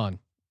 That's fun.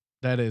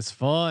 That is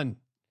fun.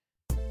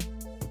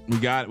 We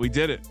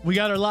did it. We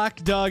got our lock,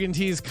 dog, and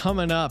tease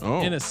coming up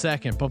in a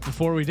second. But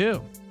before we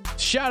do,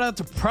 shout out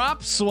to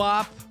Prop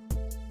Swap.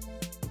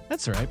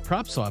 That's right,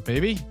 Prop Swap,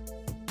 baby.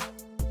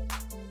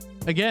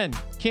 Again,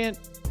 can't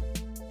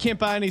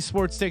buy any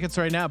sports tickets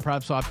right now at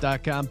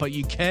PropSwap.com, but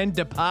you can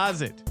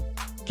deposit.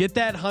 Get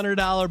that $100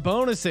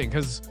 bonusing,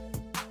 because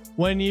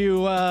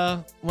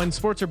when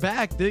sports are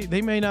back,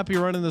 they may not be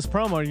running this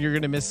promo and you're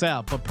going to miss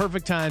out. But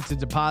perfect time to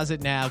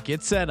deposit now.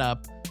 Get set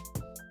up.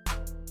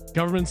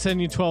 Government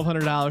sending you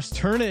 $1,200.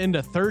 Turn it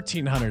into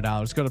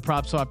 $1,300. Go to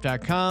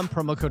PropSwap.com.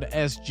 Promo code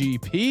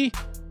SGP.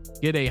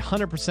 Get a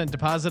 100%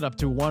 deposit up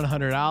to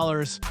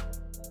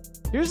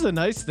 $100. Here's the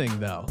nice thing,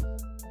 though,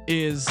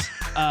 is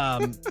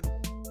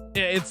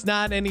it's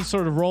not any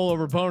sort of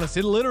rollover bonus.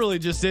 It literally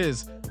just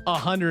is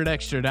 $100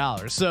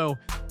 extra. So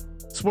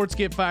sports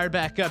get fired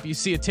back up. You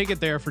see a ticket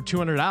there for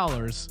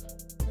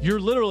 $200. You're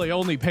literally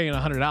only paying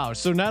 $100.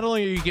 So not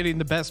only are you getting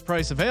the best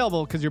price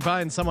available because you're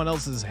buying someone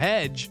else's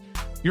hedge,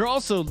 you're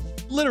also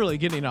literally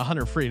getting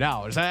 $100 free.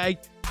 I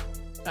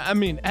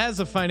mean,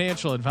 as a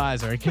financial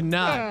advisor, I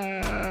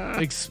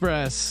cannot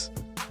express.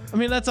 I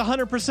mean, that's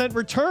 100%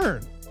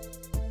 return.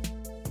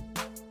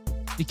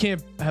 You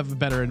can't have a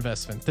better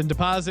investment than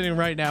depositing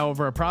right now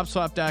over at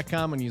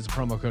PropSwap.com and use the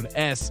promo code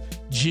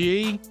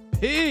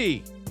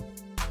SGP.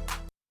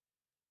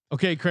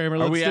 Okay, Kramer,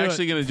 let's do it. Are we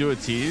actually going to do a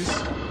tease?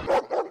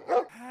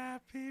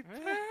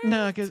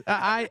 No, because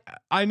I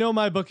know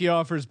my bookie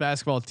offers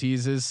basketball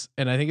teases,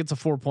 and I think it's a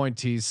 4-point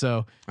tease.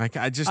 So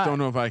I just don't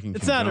know if I can.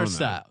 It's not our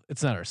style.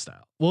 It's not our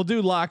style. We'll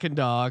do lock and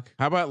dog.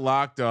 How about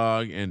lock,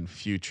 dog, and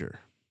future?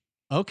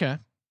 Okay.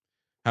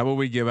 How about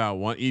we give out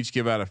one? Each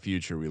give out a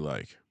future we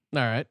like.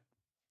 All right.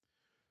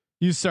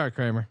 You start,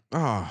 Kramer.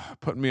 Oh,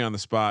 putting me on the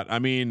spot. I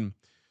mean,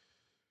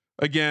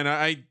 again,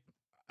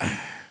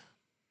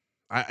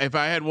 if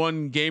I had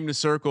one game to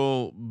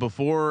circle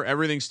before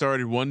everything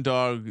started, one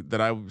dog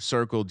that I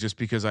circled just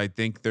because I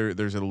think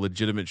there's a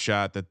legitimate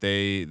shot that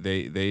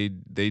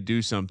they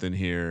do something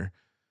here.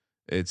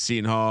 It's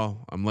Seton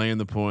Hall. I'm laying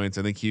the points.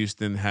 I think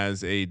Houston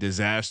has a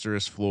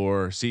disastrous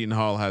floor. Seton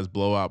Hall has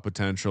blowout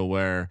potential,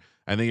 where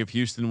I think if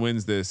Houston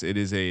wins this, it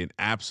is an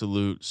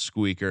absolute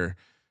squeaker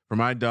for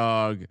my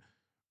dog.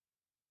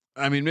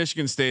 I mean,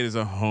 Michigan State as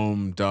a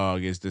home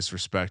dog is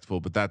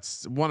disrespectful, but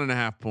that's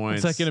 1.5 points.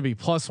 Is that going to be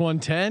plus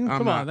 110?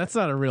 Come on, that's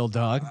not a real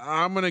dog.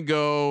 I'm going to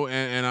go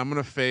and I'm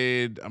going to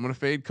fade. I'm going to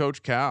fade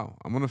Coach Cal.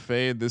 I'm going to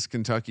fade this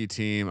Kentucky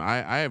team.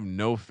 I have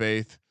no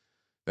faith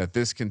that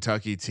this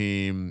Kentucky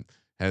team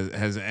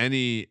has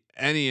any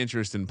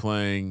interest in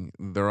playing.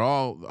 They're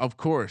all, of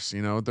course,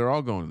 they're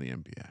all going to the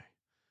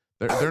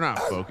NBA. They're not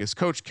focused.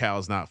 Coach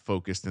Cal's not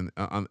focused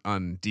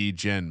on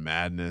D-Gen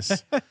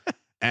madness.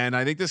 And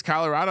I think this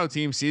Colorado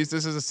team sees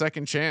this as a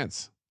second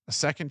chance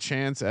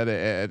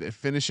at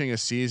finishing a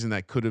season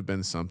that could have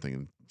been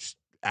something just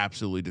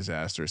absolutely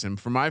disastrous. And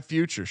for my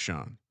future,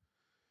 Sean,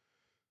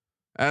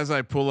 as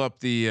I pull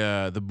up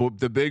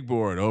the big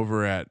board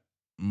over at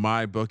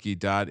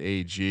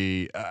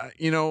mybookie.ag,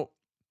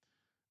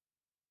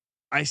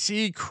 I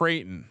see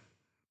Creighton,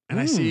 and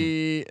I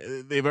see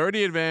they've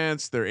already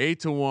advanced. They're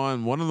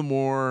 8-1, one of the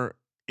more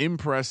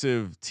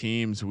impressive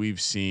teams we've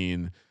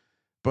seen,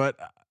 but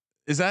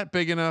is that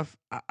big enough?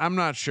 I'm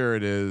not sure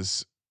it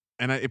is.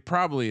 And it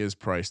probably is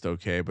priced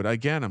okay, but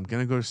again, I'm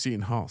going to go to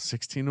Seton Hall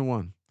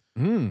 16-1,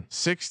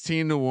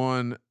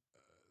 16-1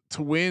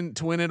 to win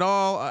it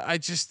all.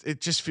 It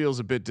just feels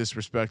a bit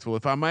disrespectful.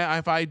 If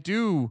I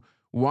do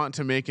want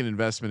to make an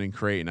investment in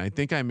Creighton, I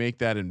think I make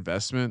that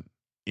investment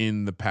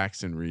in the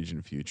Paxton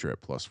region future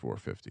at plus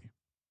 450.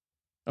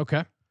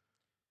 Okay.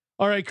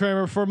 All right,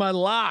 Kramer, for my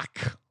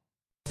lock.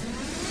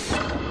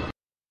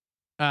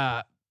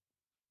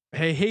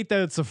 Hey, hate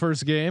that it's the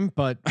first game,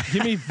 but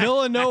give me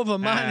Villanova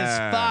minus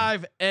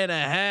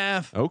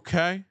 5.5.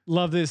 Okay.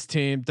 Love this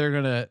team. They're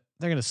gonna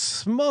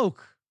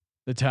smoke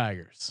the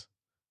Tigers.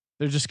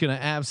 They're just going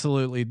to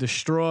absolutely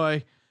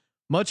destroy,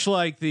 much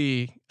like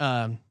the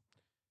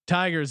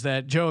Tigers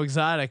that Joe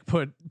Exotic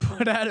put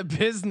out of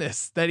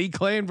business that he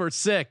claimed were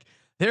sick.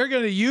 They're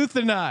going to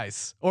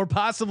euthanize or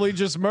possibly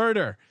just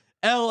murder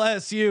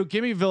LSU.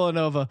 Give me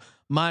Villanova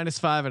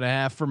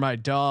 -5.5 for my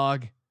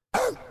dog.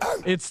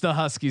 It's the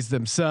Huskies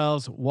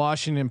themselves.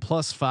 Washington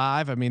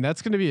 +5. I mean,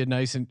 that's going to be a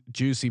nice and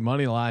juicy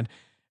money line.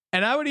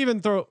 And I would even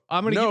throw.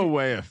 I'm going to no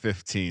way a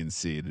 15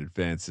 seed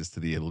advances to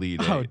the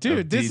Elite Eight. Oh,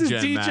 dude, this is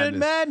D-Gen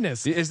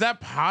Madness. Is that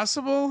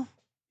possible?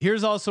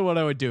 Here's also what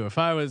I would do if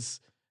I was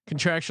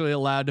contractually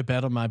allowed to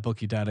bet on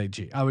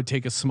mybookie.ag. I would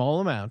take a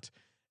small amount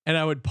and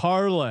I would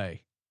parlay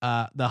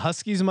the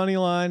Huskies money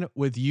line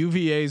with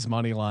UVA's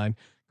money line,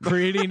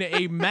 creating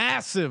a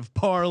massive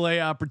parlay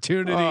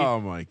opportunity. Oh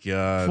my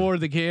God. For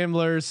the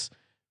gamblers.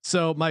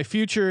 So my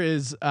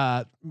futures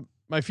are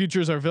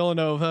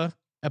Villanova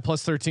at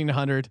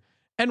 +1300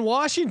 and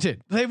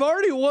Washington. They've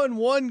already won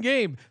one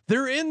game.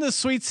 They're in the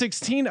Sweet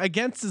 16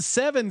 against the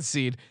 7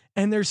 seed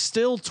and they're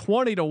still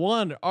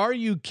 20-1. Are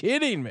you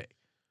kidding me?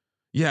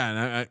 Yeah.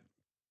 And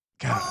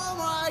God, oh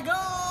my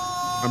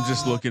God. I'm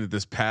just looking at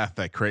this path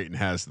that Creighton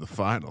has to the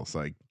finals.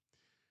 Like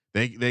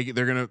they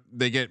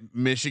get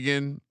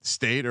Michigan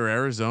State or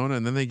Arizona,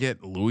 and then they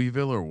get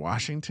Louisville or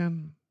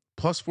Washington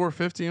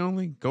 +450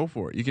 only. Go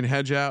for it. You can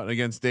hedge out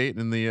against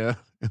Dayton in the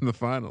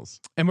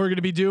finals. And we're going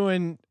to be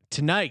doing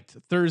tonight,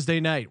 Thursday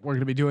night. We're going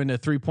to be doing a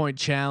 3-point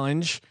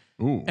challenge.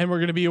 Ooh. And we're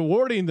going to be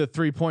awarding the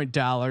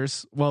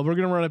 $3. Well, we're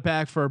going to run it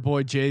back for our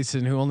boy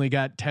Jason, who only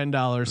got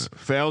 $10.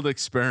 Failed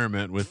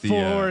experiment with the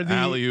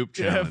alley-oop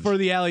challenge. For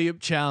the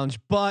alley-oop challenge,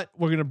 but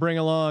we're going to bring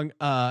along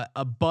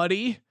a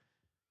buddy.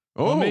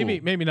 Oh, well,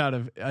 maybe not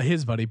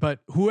his buddy, but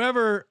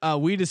whoever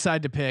we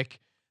decide to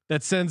pick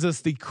that sends us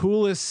the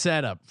coolest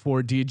setup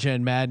for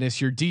D-Gen Madness,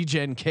 your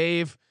D-Gen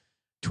cave.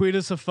 Tweet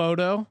us a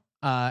photo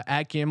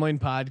at Gambling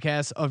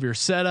Podcast of your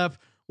setup,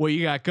 what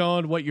you got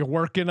going, what you're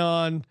working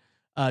on.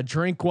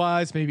 Drink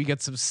wise, maybe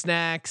get some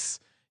snacks.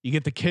 You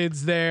get the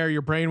kids there.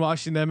 You're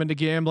brainwashing them into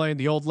gambling.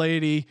 The old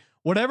lady,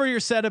 whatever your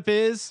setup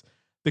is,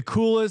 the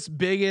coolest,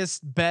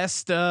 biggest,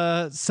 best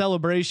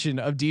celebration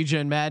of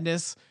D-Gen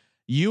Madness,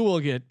 you will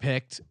get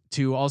picked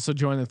to also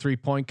join the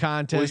 3-point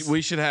contest.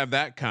 We should have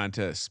that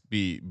contest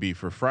be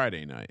for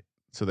Friday night,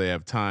 so they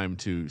have time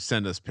to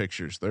send us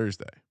pictures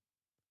Thursday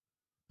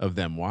of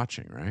them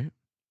watching. Right.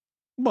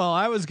 Well,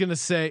 I was gonna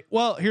say.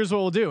 Well, here's what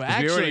we'll do.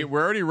 Actually,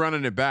 we're already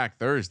running it back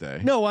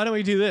Thursday. No, why don't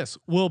we do this?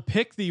 We'll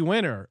pick the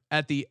winner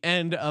at the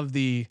end of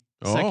the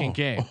second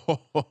game.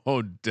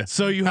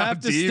 So you have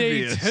to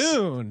stay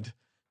tuned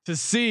to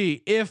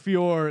see if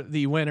you're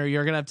the winner.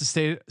 You're gonna have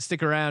to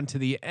stick around to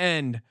the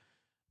end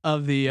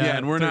of the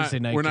and we're Thursday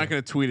night. We're not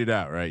gonna tweet it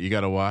out, right? You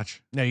got to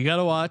watch. No, you got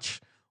to watch.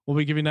 We'll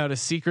be giving out a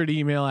secret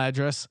email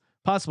address,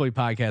 possibly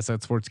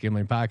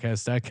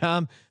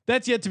podcast@sportsgamblingpodcast.com.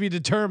 That's yet to be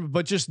determined,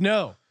 but just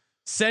know.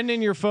 Send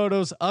in your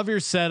photos of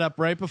your setup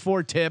right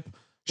before tip.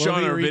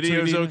 Sean, are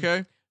videos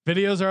okay?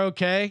 Videos are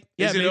okay.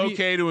 Is it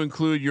okay to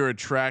include your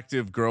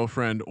attractive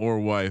girlfriend or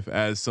wife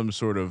as some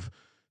sort of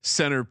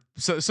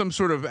some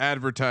sort of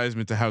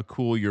advertisement to how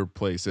cool your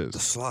place is? The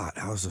slot.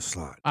 How's the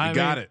slot? I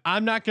got it.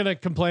 I'm not going to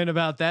complain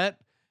about that.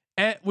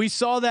 And we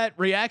saw that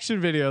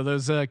reaction video.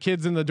 Those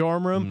kids in the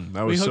dorm room.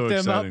 That was we hooked them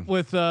exciting. up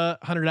with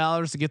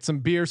 $100 to get some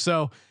beer.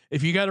 So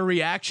if you got a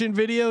reaction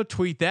video,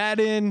 tweet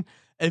that in.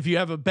 If you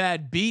have a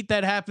bad beat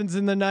that happens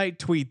in the night,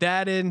 tweet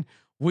that in.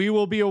 We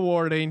will be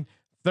awarding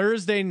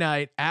Thursday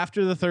night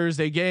after the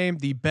Thursday game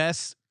the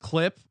best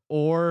clip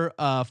or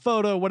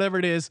photo, whatever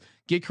it is.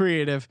 Get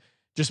creative.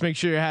 Just make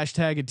sure you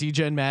hashtag at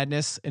D-Gen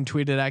Madness and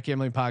tweet it at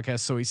Gambling Podcast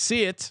so we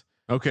see it.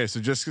 Okay, so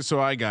just so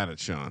I got it,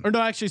 Sean. Or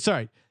no, actually,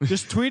 sorry.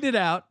 Just tweet it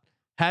out.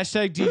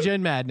 Hashtag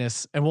D-Gen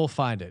Madness and we'll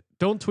find it.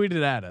 Don't tweet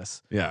it at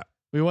us. Yeah.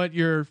 We want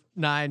your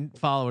 9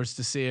 followers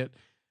to see it.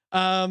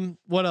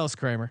 What else,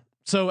 Kramer?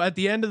 So at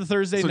the end of the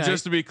Thursday night,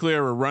 just to be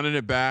clear, we're running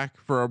it back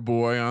for our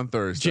boy on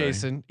Thursday.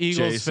 Jason,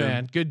 Eagles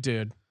fan, good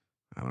dude.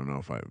 I don't know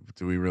if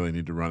do we really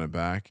need to run it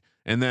back?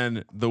 And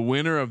then the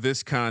winner of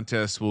this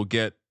contest will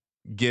get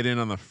in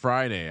on the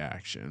Friday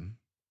action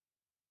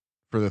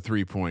for the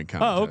 3-point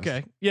contest. Oh,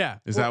 okay. Yeah.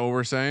 Is that what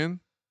we're saying?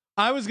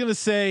 I was going to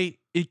say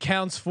it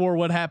counts for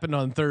what happened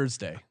on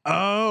Thursday.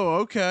 Oh,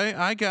 okay.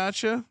 I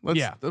gotcha.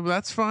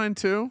 That's fine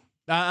too.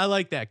 I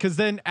like that. Cause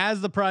then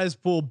as the prize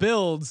pool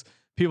builds,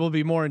 people will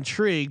be more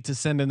intrigued to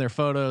send in their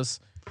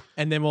photos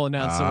and then we'll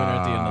announce the winner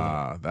at the end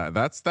of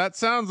the that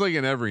sounds like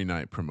an every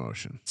night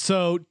promotion.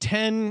 So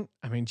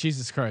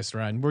Jesus Christ,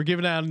 Ryan, we're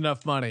giving out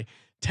enough money.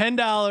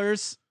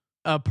 $10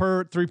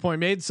 per 3-point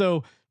made.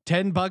 So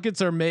 10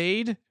 buckets are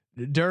made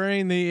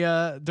during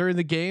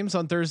the games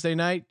on Thursday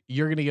night.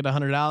 You're going to get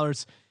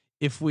 $100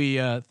 if we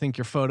think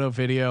your photo,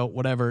 video,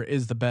 whatever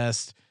is the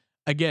best.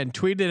 Again,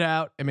 tweet it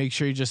out and make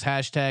sure you just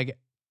hashtag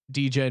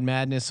D-Gen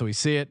Madness so we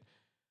see it.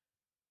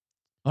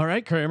 All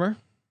right, Kramer.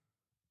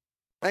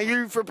 Thank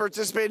you for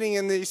participating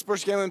in the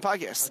Sports Gambling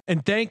Podcast.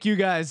 And thank you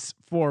guys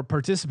for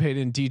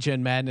participating in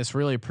D-Gen Madness.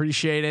 Really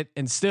appreciate it.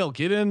 And still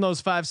get in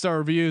those 5-star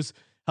reviews.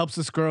 Helps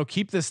us grow.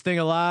 Keep this thing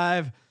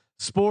alive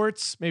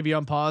sports, maybe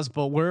on pause,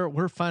 but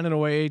we're finding a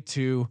way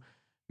to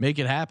make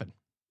it happen.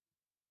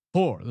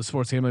 For the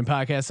Sports Gambling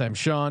Podcast, I'm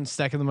Sean,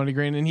 stacking the money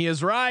green, and he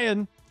is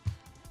Ryan.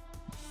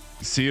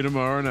 See you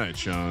tomorrow night,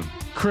 Sean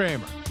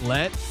Kramer.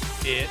 Let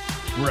it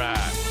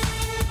ride.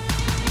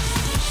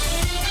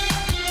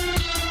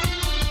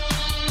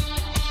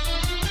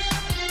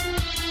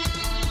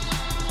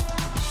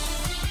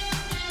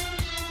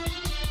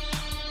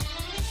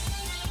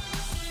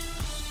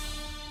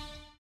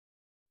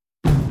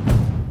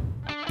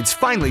 It's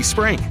finally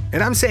spring,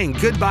 and I'm saying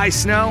goodbye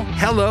snow,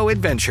 hello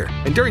adventure.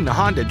 And during the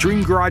Honda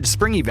Dream Garage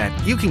Spring Event,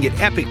 you can get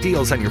epic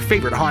deals on your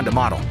favorite Honda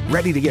model.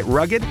 Ready to get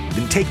rugged?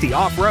 Then take the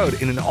off-road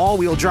in an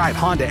all-wheel drive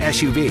Honda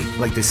SUV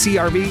like the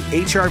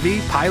CR-V,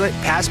 HR-V, Pilot,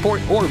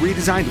 Passport, or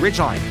redesigned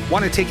Ridgeline.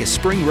 Want to take a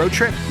spring road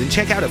trip? Then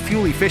check out a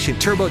fuel-efficient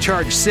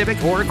turbocharged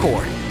Civic or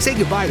Accord. Say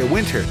goodbye to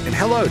winter and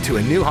hello to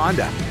a new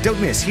Honda.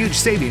 Don't miss huge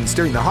savings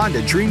during the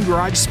Honda Dream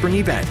Garage Spring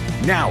Event.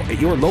 Now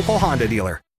at your local Honda dealer.